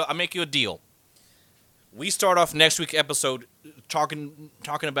 I'll make you a deal. We start off next week's episode talking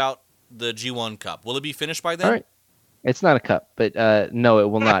about the G1 Cup. Will it be finished by then? All right. It's not a cup, but no, it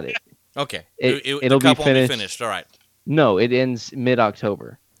will not. Okay. It'll the cup be won't be finished. All right. No, it ends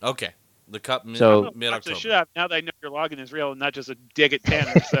mid-October. Okay. The cup mid-October. Now that I know your login is real and not just a dig at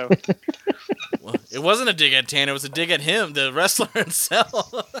Tanner, so. Well, it wasn't a dig at Tanner. It was a dig at him, the wrestler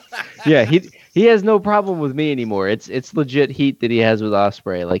himself. Yeah, he has no problem with me anymore. It's legit heat that he has with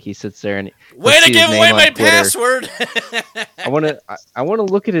Ospreay. Like he sits there and way to give away my password. I want to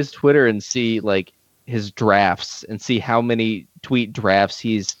look at his Twitter and see like his drafts and see how many tweet drafts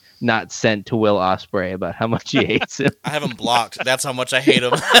he's not sent to Will Ospreay about how much he hates him. I have him blocked. That's how much I hate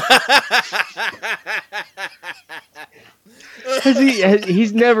him.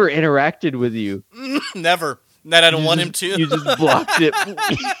 He's never interacted with you. Never. That I don't want him to. You just blocked it.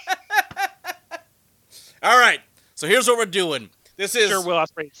 All right. So here's what we're doing. This is sure Will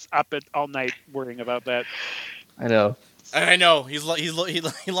Ospreay's up all night worrying about that. I know. He's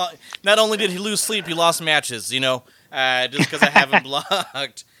not only did he lose sleep, he lost matches. Just because I have him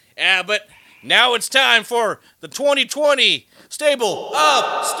blocked. Yeah, but now it's time for the 2020 Stable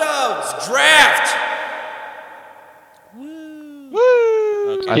of Stubs Draft. Woo!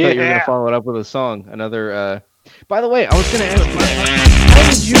 Okay. I thought you were going to follow it up with a song. Another. By the way, I was going to ask you, how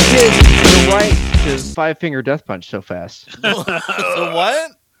did you get the right to Five Finger Death Punch so fast? The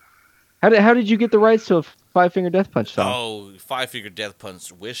what? How did you get the rights to a Five Finger Death Punch song? Oh, Five Finger Death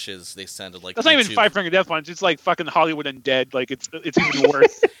Punch wishes they sounded like. That's not even Five Finger Death Punch. It's like fucking Hollywood Undead. Like it's even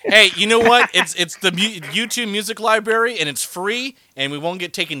worse. Hey, you know what? It's the YouTube Music Library and it's free and we won't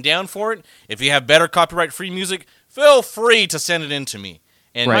get taken down for it. If you have better copyright-free music, feel free to send it in to me.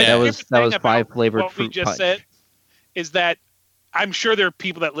 And right, that was five flavored fruit punch. What we just said is that I'm sure there are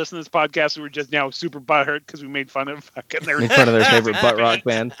people that listen to this podcast who are just now super butthurt because we made fun of fucking their favorite butt rock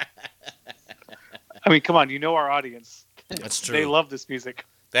band. I mean, come on, you know our audience. That's true. They love this music.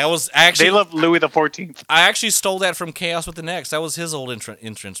 That was actually they love Louis the 14th. I actually stole that from Chaos with the Next. That was his old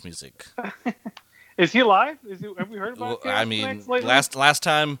entrance music. Is he alive? Have we heard about Chaos I mean, with the last Next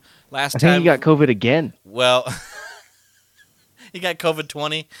time. I think he got COVID again. Well, he got COVID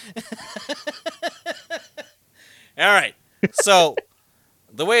 20. All right. So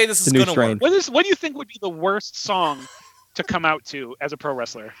the way this is going to work. What do you think would be the worst song to come out to as a pro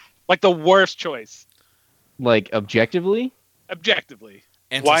wrestler? Like the worst choice. Like objectively? Objectively.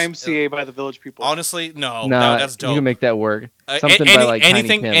 YMCA by the Village People. Honestly, no, that's dope. You can make that work. Something by like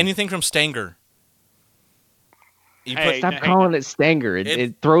anything from Stanger. You Hey, put Stop hey, calling it Stanger.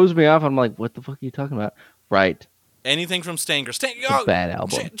 It throws me off. I'm like, what the fuck are you talking about? Right. anything from Stanger. It's a bad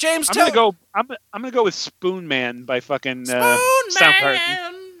album. James, I'm tell gonna go. I'm gonna go with Spoon Man by fucking Spoon Soundgarden.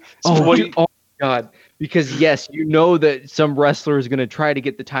 Man. Oh, oh my god! Because yes, you know that some wrestler is gonna try to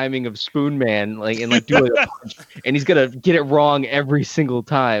get the timing of Spoon Man, and do a punch, and he's gonna get it wrong every single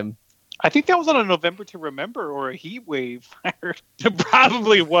time. I think that was on a November to Remember or a Heat Wave. It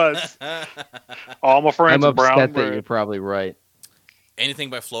probably was. All my friends I'm are brown upset that bread. you're probably right.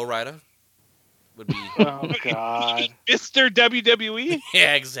 Anything by Flo Rida would be. Oh God! Mr. WWE.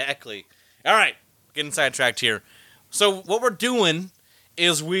 Yeah, exactly. All right, getting sidetracked here. So what we're doing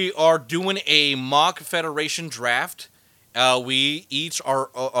is we are doing a mock federation draft. We each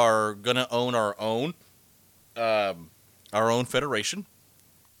are gonna own our own federation,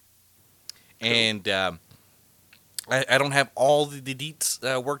 and I don't have all the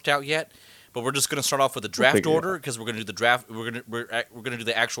deets worked out yet. But we're just gonna start off with the draft figure it order because we're gonna do the draft. We're gonna do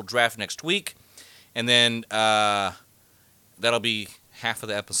the actual draft next week, and then that'll be half of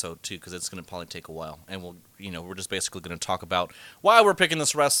the episode too because it's gonna probably take a while. And we're just basically gonna talk about why we're picking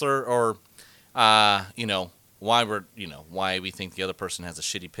this wrestler or why we think the other person has a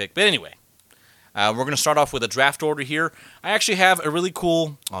shitty pick. But anyway, we're gonna start off with a draft order here. I actually have a really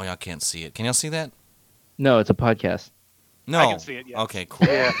cool. Oh, y'all can't see it. Can y'all see that? No, it's a podcast. No. I can see it, yes. Okay, cool.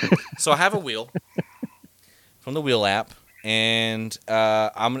 Yeah. So I have a wheel from the wheel app, and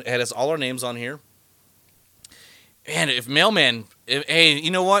it has all our names on here. And if Mailman, you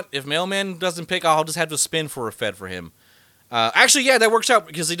know what? If Mailman doesn't pick, I'll just have to spin for a Fed for him. Actually, yeah, that works out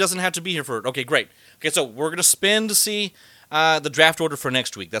because he doesn't have to be here for it. Okay, great. Okay, so we're gonna spin to see the draft order for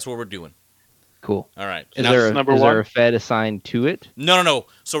next week. That's what we're doing. Cool. All right. Is Now- there number is one? there a Fed assigned to it? No.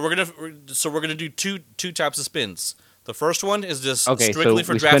 So we're gonna do two types of spins. The first one is just Okay, so strictly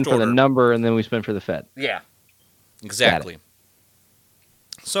for we draft spend for order. the number and then we spend for the Fed. Yeah. Exactly.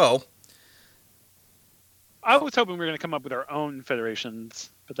 So I was hoping we were gonna come up with our own federations,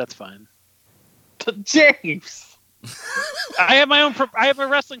 but that's fine. James. I have my own. I have a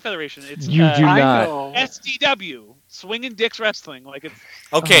wrestling federation. It's You do I not. know. SDW, Swinging Dicks Wrestling. Like it's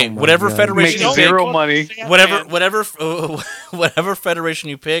okay, Oh my whatever God. federation you Make pick, zero money. whatever federation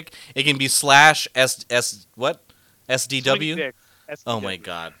you pick, it can be SDW. Oh my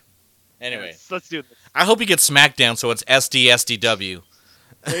god. Anyway, Yes, let's do this. I hope you get SmackDown so it's SDSDW.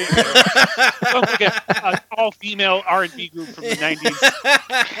 There you go. Sounds like an all-female R&B group from the 90s.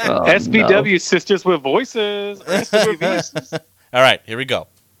 Oh, SBW Sisters with Voices. Or SWV. All right, here we go.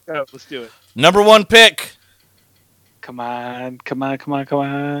 Oh, let's do it. Number one pick. Come on.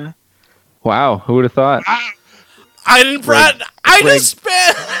 no. Wow, who would have thought? I didn't. I just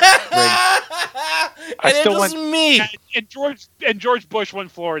spent. And it still was me. And George Bush won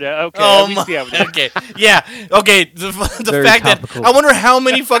Florida. Okay. Oh at least my. he had one. Okay. Yeah. Okay. The Very fact topical. that I wonder how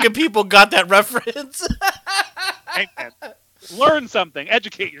many fucking people got that reference. Hey, man. Learn something.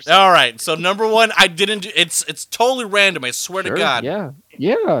 Educate yourself. All right. So number one, I didn't do. It's totally random. I swear Sure, to God.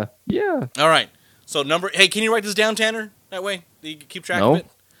 Yeah. All right. So Hey, can you write this down, Tanner? That way you can keep track No. of it.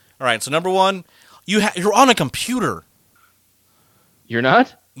 All right. So number one, you're on a computer. You're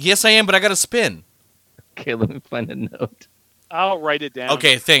not? Yes, I am, but I got to spin. Okay, let me find a note. I'll write it down.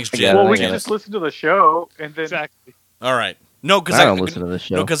 Okay. Thanks, I Jim. got Well, it. we can just listen to the show and then. Exactly. All right. No, because I don't listen to this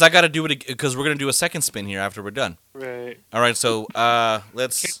show. No, because I got to do it because we're gonna do a second spin here after we're done. Right. All right. So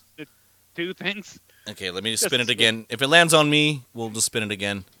let's. Two things. Okay. Let me just Just spin it spin. again. If it lands on me, we'll just spin it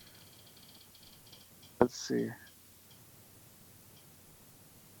again. Let's see.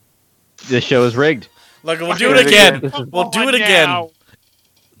 This show is rigged. Look, we'll Okay, do it again. This is- We'll do Come it on again. now.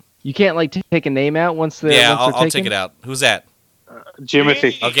 You can't take a name out once the Yeah, once I'll they're take taken? it out. Who's that?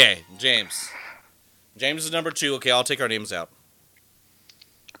 Jimothy. Okay, James. James is number 2. Okay, I'll take our names out.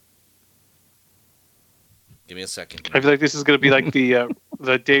 Give me a second. I feel like this is going to be like the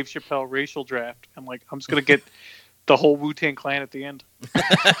Dave Chappelle racial draft. I'm just going to get the whole Wu-Tang Clan at the end.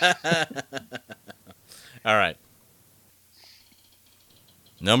 All right.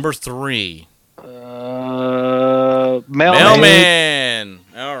 Number 3. Mailman.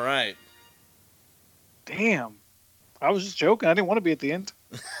 All right. Damn. I was just joking. I didn't want to be at the end.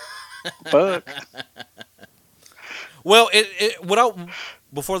 But Well,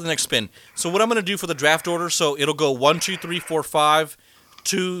 before the next spin. So what I'm going to do for the draft order, so it'll go 1, 2, 3, 4, 5,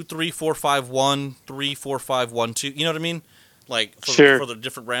 2, 3, 4, 5, 1, 3, 4, 5, 1, 2. You know what I mean? Like for the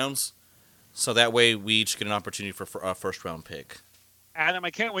different rounds. So that way we each get an opportunity for a first round pick. Adam,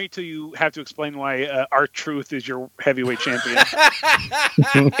 I can't wait till you have to explain why R-Truth is your heavyweight champion.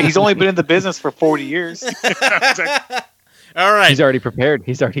 he's only been in the business for 40 years. All right. He's already prepared.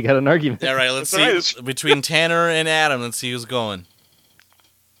 He's already got an argument. All right, let's That's see. Between Tanner and Adam, let's see who's going.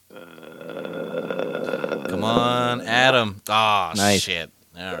 Come on, Adam. Oh, Nice. shit.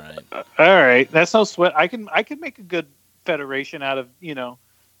 All right. All right, that's no sweat. I can make a good federation out of a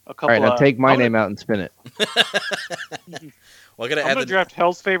couple. All right, now take my I'm name out and spin it. Well, I gotta I'm add gonna draft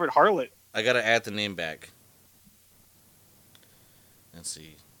Hell's favorite harlot. I gotta add the name back. Let's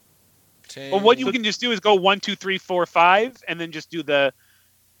see. Well, what you can just do is go 1, 2, 3, 4, 5, and then just do the.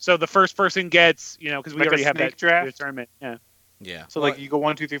 So the first person gets, because we Like a already have snake that draft? tournament. Yeah. Yeah. So like you go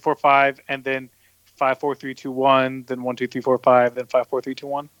 1, 2, 3, 4, 5, and then 5, 4, 3, 2, 1, then 1, 2, 3, 4, 5, then 5, 4, 3, 2,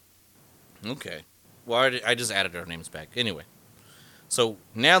 1. Okay. Well, I just added our names back. Anyway. So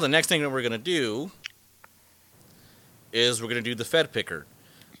now the next thing that we're gonna do is we're gonna do the Fed picker.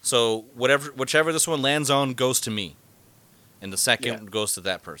 So whichever this one lands on goes to me, and the second goes to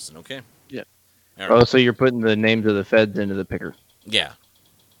that person. Okay. Yeah. All right. Oh, so you're putting the names of the feds into the picker. Yeah.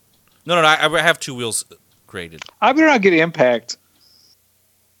 No. I have 2 wheels created. I better not get Impact.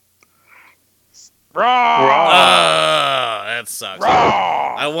 Raw. That sucks.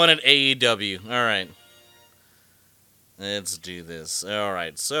 Raw. I wanted AEW. All right. Let's do this. All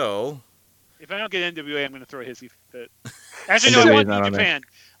right. So. If I don't get NWA, I'm going to throw a hissy fit. Actually, no, I NWA want is not New on there. Japan.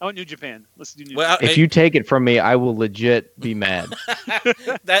 I want New Japan. Let's do New Well, If you take it from me, I will legit be mad.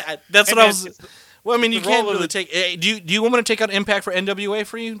 that's what I was. Well, I mean, you the can't role of really the- take. Do you want me to take out Impact for NWA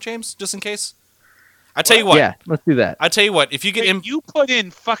for you, James, just in case? I tell you what. Yeah, let's do that. I tell you what. If you get You put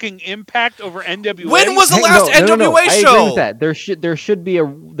in fucking Impact over NWA. when was the Hey, last NWA I show? agree with that. There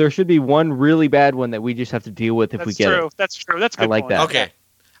should be one really bad one that we just have to deal with if That's we get true. it. That's true. That's a I good like point. that. Okay.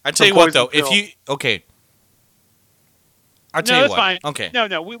 I tell The you what though. poison If pill. you okay. I No, tell you that's what. fine. Okay.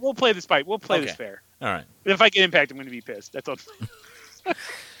 No, we'll play this fight. We'll play this Okay. fair. All right. But if I get Impact, I'm going to be pissed. That's all.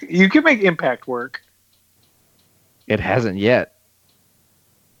 You can make Impact work. It hasn't yet.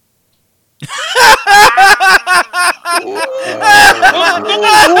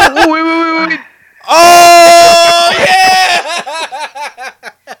 Wait. Oh yeah!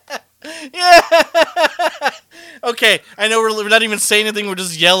 Yeah. Okay, I know we're not even saying anything. We're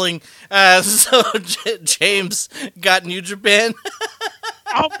just yelling. So James got New Japan.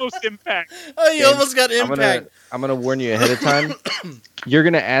 Almost Impact. Oh, you almost got Impact. I'm gonna warn you ahead of time. You're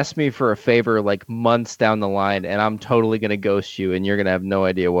gonna ask me for a favor like months down the line, and I'm totally gonna ghost you, and you're gonna have no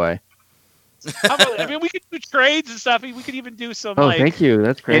idea why. I mean, we could do trades and stuff. We could even do some Oh, like. thank you.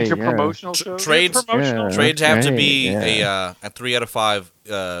 That's great. yeah. Interpromotional shows. Trades promotional. Yeah. trades have to Right, be yeah. a 3 out of 5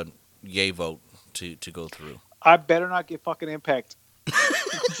 yay vote to go through. I better not get fucking Impact.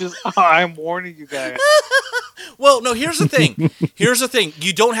 I'm warning you guys. Well, no. Here's the thing.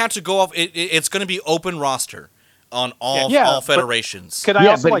 You don't have to go off. It's going to be open roster on all Yeah, all but- federations. Can I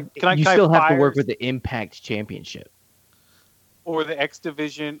also but can I you can still I have to fire work with the Impact Championship. or the X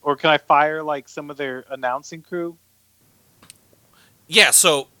Division, or can I fire like some of their announcing crew? Yeah.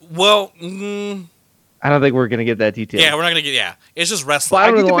 So, well, I don't think we're gonna get that detail. yeah, we're not going to get. Yeah, it's just wrestling.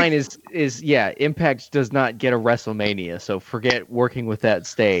 Bottom of need the to line is Impact does not get a WrestleMania, so forget working with that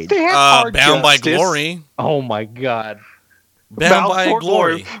stage. They have Hard Bound by Justice. Glory. Oh my god. Bound by for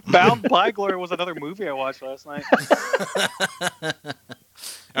Glory. Bound by Glory was another movie I watched last night.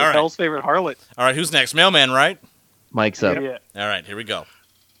 All right. Hell's favorite harlot. All right. Who's next? Mailman, right? Mike's up. Yeah. All right. Here we go.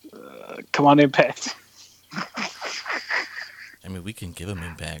 Come on, Impact. I mean, we can give him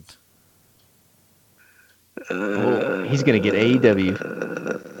Impact. Oh, he's gonna get AEW.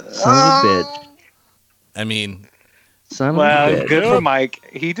 Son of a bitch. I mean, Son Well, of a bitch. good for Mike.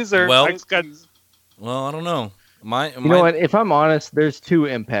 He deserves. Well- Mike's got- well, I don't know. My You know what? If I'm honest, there's 2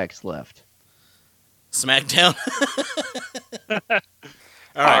 Impacts left. SmackDown. All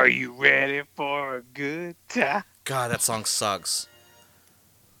Are right. you ready for a good time? God, that song sucks.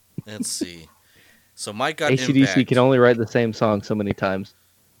 Let's see. So Mike got ACDC Impact. can only write the same song so many times.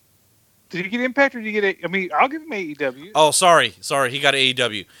 Did you get Impact or did you get I mean, I'll give him AEW. Oh, sorry. He got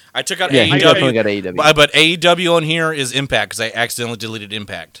AEW. I took out Yeah, he definitely AEW, got AEW. but AEW on here is Impact because I accidentally deleted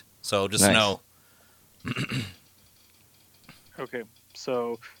Impact. So just Nice. know. Okay,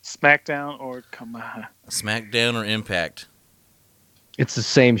 so SmackDown or come on. SmackDown or Impact. It's the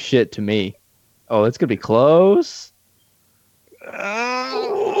same shit to me. Oh, it's gonna be close.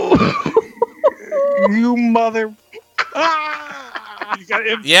 You mother. You got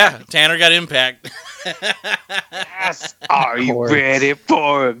Impact. Yeah, Tanner got Impact. Yes. Are you course. ready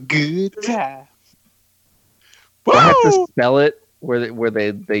for a good time? I have to Woo! spell it where they how do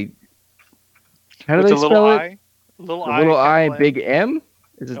With they the little spell it? I? Little The I. little I, capital M? big M.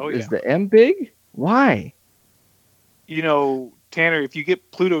 Is Oh, is yeah. the M big? Why? You know, Tanner, if you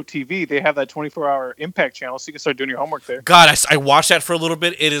get Pluto TV, they have that 24-hour Impact channel, so you can start doing your homework there. God, I watched that for a little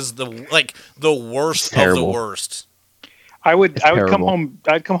bit. It is the worst of the worst. I would terrible. come home.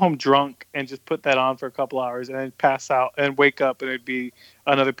 I'd come home drunk and just put that on for a couple hours, and then pass out and wake up, and it'd be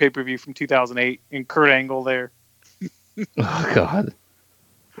another pay-per-view from 2008 and Kurt Angle there. Oh God.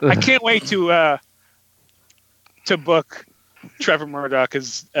 I can't wait to book Trevor Murdoch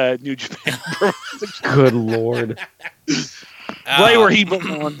as New Japan. Good Lord. Right where he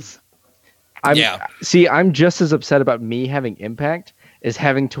belongs. See, I'm just as upset about me having Impact as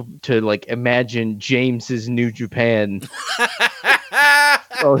having to like imagine James's New Japan.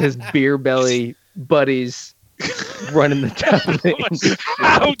 Oh, his beer belly buddies running the top thing.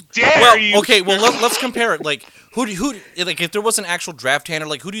 How dare you? Okay, well let's compare it. Like who like if there was an actual draft Tanner,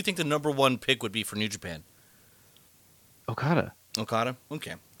 like who do you think the number 1 pick would be for New Japan? Okada.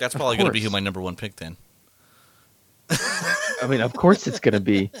 Okay, that's probably going to be who my number 1 pick then. I mean, of course it's going to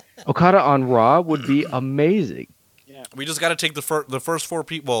be. Okada on Raw would be amazing. Yeah. We just got to take the first 4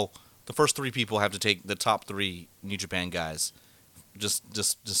 people. Well, the first 3 people have to take the top 3 New Japan guys, just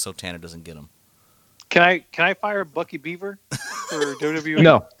so Tanner doesn't get them. Can I fire Bucky Beaver for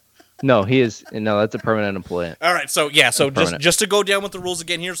WWE? No, he is. No, that's a permanent employee. All right, so just to go down with the rules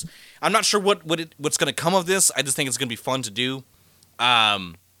again. I'm not sure what's going to come of this. I just think it's going to be fun to do.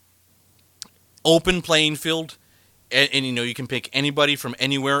 Open playing field. And you can pick anybody from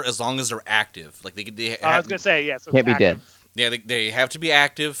anywhere as long as they're active. Like I was gonna say, yeah. So can't be dead. Yeah, they have to be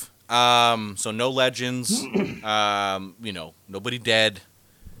active. So no legends. Nobody dead.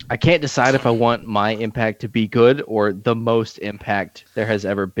 I can't decide if I want my Impact to be good or the most Impact there has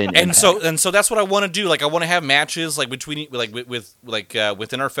ever been. And so that's what I want to do. Like I want to have matches like between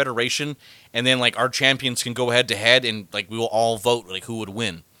within our federation, and then like our champions can go head to head, and like we will all vote like who would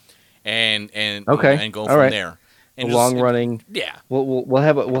win, and go from there. And long running. Yeah. We'll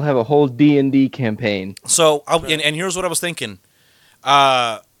have a whole D&D campaign. So and here's what I was thinking: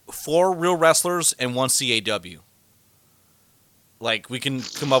 4 real wrestlers and 1 CAW. Like we can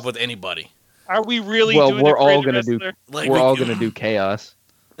come up with anybody. Are we really? Well, doing we're a all gonna do. Like, we're all gonna do chaos.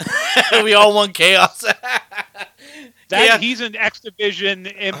 We all want chaos. He's an X Division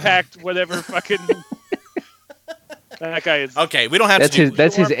Impact, whatever fucking. That guy is okay. We don't have to.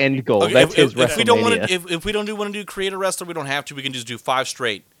 That's his end goal. Okay, that's his if we don't want to, if we don't want to do create a wrestler, we don't have to. We can just do 5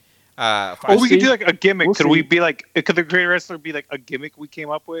 straight. We could do like a gimmick. Could the create a wrestler be like a gimmick we came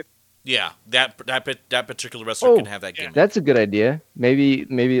up with? Yeah, that particular wrestler can have that gimmick. That's a good idea. Maybe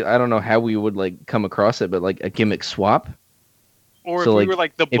I don't know how we would like come across it, but like a gimmick swap. Or so if we were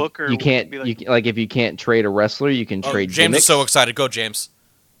like the booker, you can't if you can't trade a wrestler, you can trade. James gimmicks. is so excited. Go, James.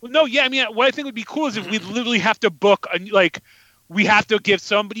 Well, no, yeah, I mean, what I think would be cool is if we literally have to book we have to give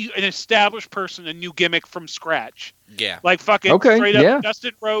somebody, an established person, a new gimmick from scratch. Yeah. Like fucking straight up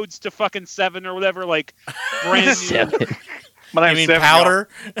Dustin Rhodes to fucking 7 or whatever, like brand new. You mean Powder?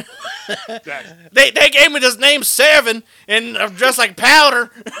 they gave me this name 7, and I'm dressed like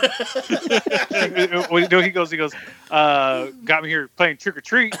Powder. He goes. Got me here playing trick or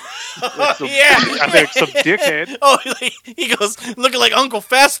treat. Yeah, I think some dickhead. Oh, he goes looking like Uncle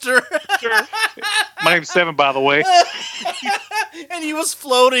Fester. Sure. My name's 7, by the way. And he was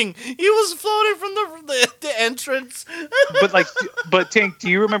floating. He was floating from the entrance. But Tank, do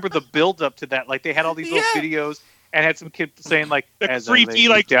you remember the build up to that? Like they had all these little videos. And had some kid saying like, "As I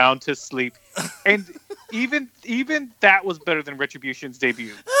lay down to sleep," and even that was better than Retribution's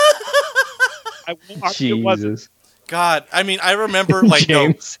debut. Jesus, God, I mean, I remember like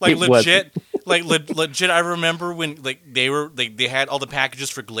James, legit. I remember when they had all the packages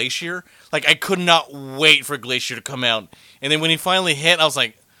for Glacier. Like I could not wait for Glacier to come out, and then when he finally hit, I was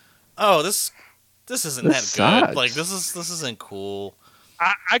like, "Oh, this isn't that sucks. good. Like this isn't cool."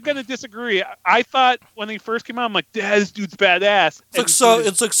 I'm gonna disagree. I thought when he first came out, I'm like, this dude's badass.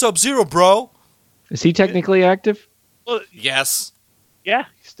 It's like Sub-Zero, bro. Is he technically active? Well, yes. Yeah,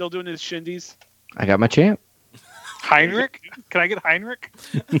 he's still doing his shindies. I got my champ. Heinrich? Can I get Heinrich?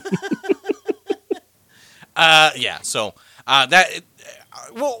 Yeah. So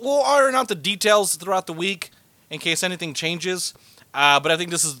we'll iron out the details throughout the week in case anything changes. But I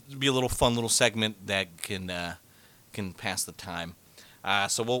think this is be a little fun little segment that can pass the time.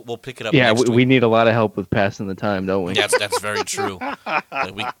 So we'll pick it up. Yeah, next week. we need a lot of help with passing the time, don't we? That's very true.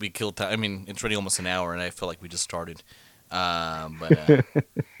 Like we killed time. I mean, it's already almost an hour, and I feel like we just started. But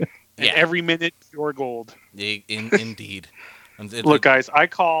yeah, every minute pure gold. Indeed. Look, guys, I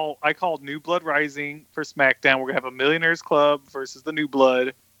called New Blood Rising for SmackDown. We're gonna have a Millionaires Club versus the New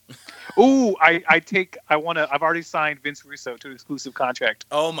Blood. Ooh, I've already signed Vince Russo to an exclusive contract.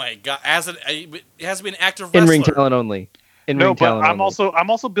 Oh my God! It has to be an active In wrestler. ring talent only. No, but talent I'm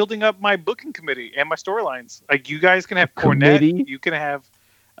also building up my booking committee and my storylines. Like you guys can have Committee? Cornette,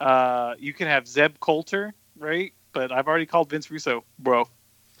 you can have Zeb Coulter, right? But I've already called Vince Russo, bro.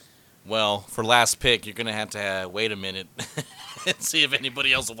 Well, for last pick, you're gonna have to wait a minute and see if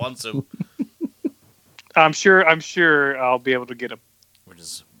anybody else wants him. I'm sure I'll be able to get him.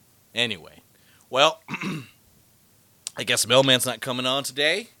 Anyway. Well, I guess Mailman's not coming on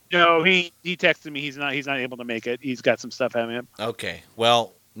today. No, he texted me. He's not able to make it. He's got some stuff happening. Okay.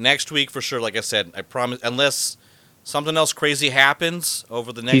 Well, next week for sure. Like I said, I promise. Unless something else crazy happens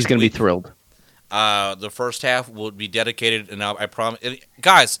over the next, he's going to be week, thrilled. The first half will be dedicated, and I promise,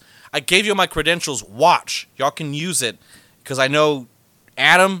 guys. I gave you my credentials. Watch, y'all can use it because I know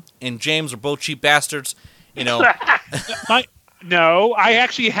Adam and James are both cheap bastards. You know. No, I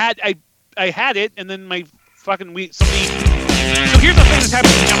actually had I had it, and then my fucking somebody. So here's the thing that's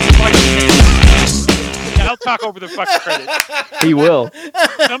happening now. I'll talk over the fucking credit. He will.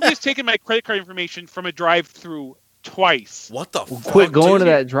 Somebody's taken my credit card information from a drive-through twice. What the fuck? Quit going to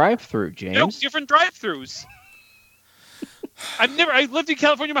that drive-through, James. No, different drive-throughs. I lived in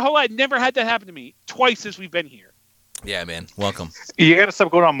California my whole life. Never had that happen to me. Twice since we've been here. Yeah, man. Welcome. You got to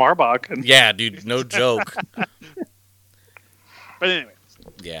stop going on Marbach. Yeah, dude. No joke. But anyway.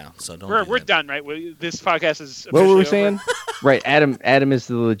 Yeah, so don't. We're done, right? This podcast is. What were we over. saying? Right, Adam is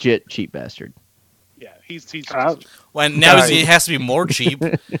the legit cheap bastard. Yeah, he's well, now he has to be more cheap.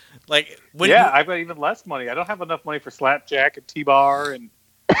 Like I've got even less money. I don't have enough money for Slapjack and T-Bar and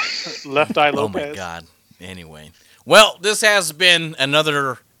Left Eye Lopez. Oh my god. Anyway, well, this has been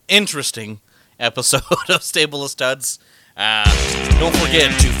another interesting episode of Stable of Studs. Don't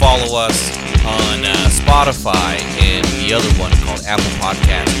forget to follow us on Spotify and the other one called Apple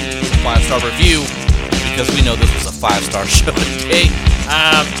Podcast. 5-star review because we know this was a 5-star show today.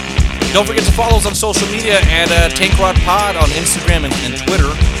 Don't forget to follow us on social media at Tankrod Pod on Instagram and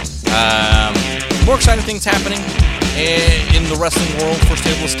Twitter. More exciting things happening in the wrestling world for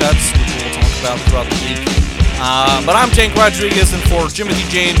Stable of Studs, which we'll talk about throughout the week. But I'm Tank Rodriguez, and for Jimothy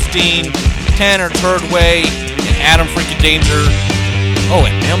James, Dean, Tanner Turdway, and Adam Freaking Danger. Oh,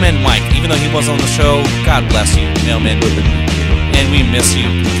 and Mailman Mike, even though he wasn't on the show, God bless you, Mailman. And we miss you.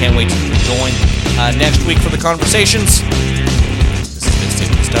 Can't wait to join next week for the conversations. This has been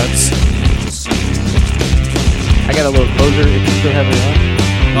Stable of Studs. I got a little closer if you still have it on.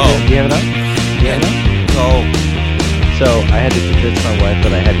 Oh. Do you have it on? Oh. So I had to convince my wife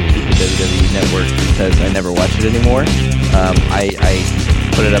that I had to keep the WWE Network because I never watch it anymore. I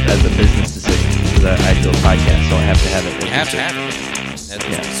put it up as a business decision because I do a podcast, so I have to have it. You have to have it.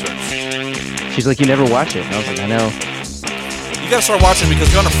 She's like, you never watch it. And I was like, I know. You gotta start watching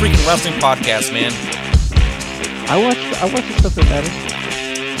because you're on a freaking wrestling podcast, man. I watch the stuff that matters.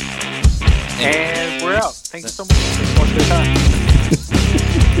 And we're out. Thank you so much for your time.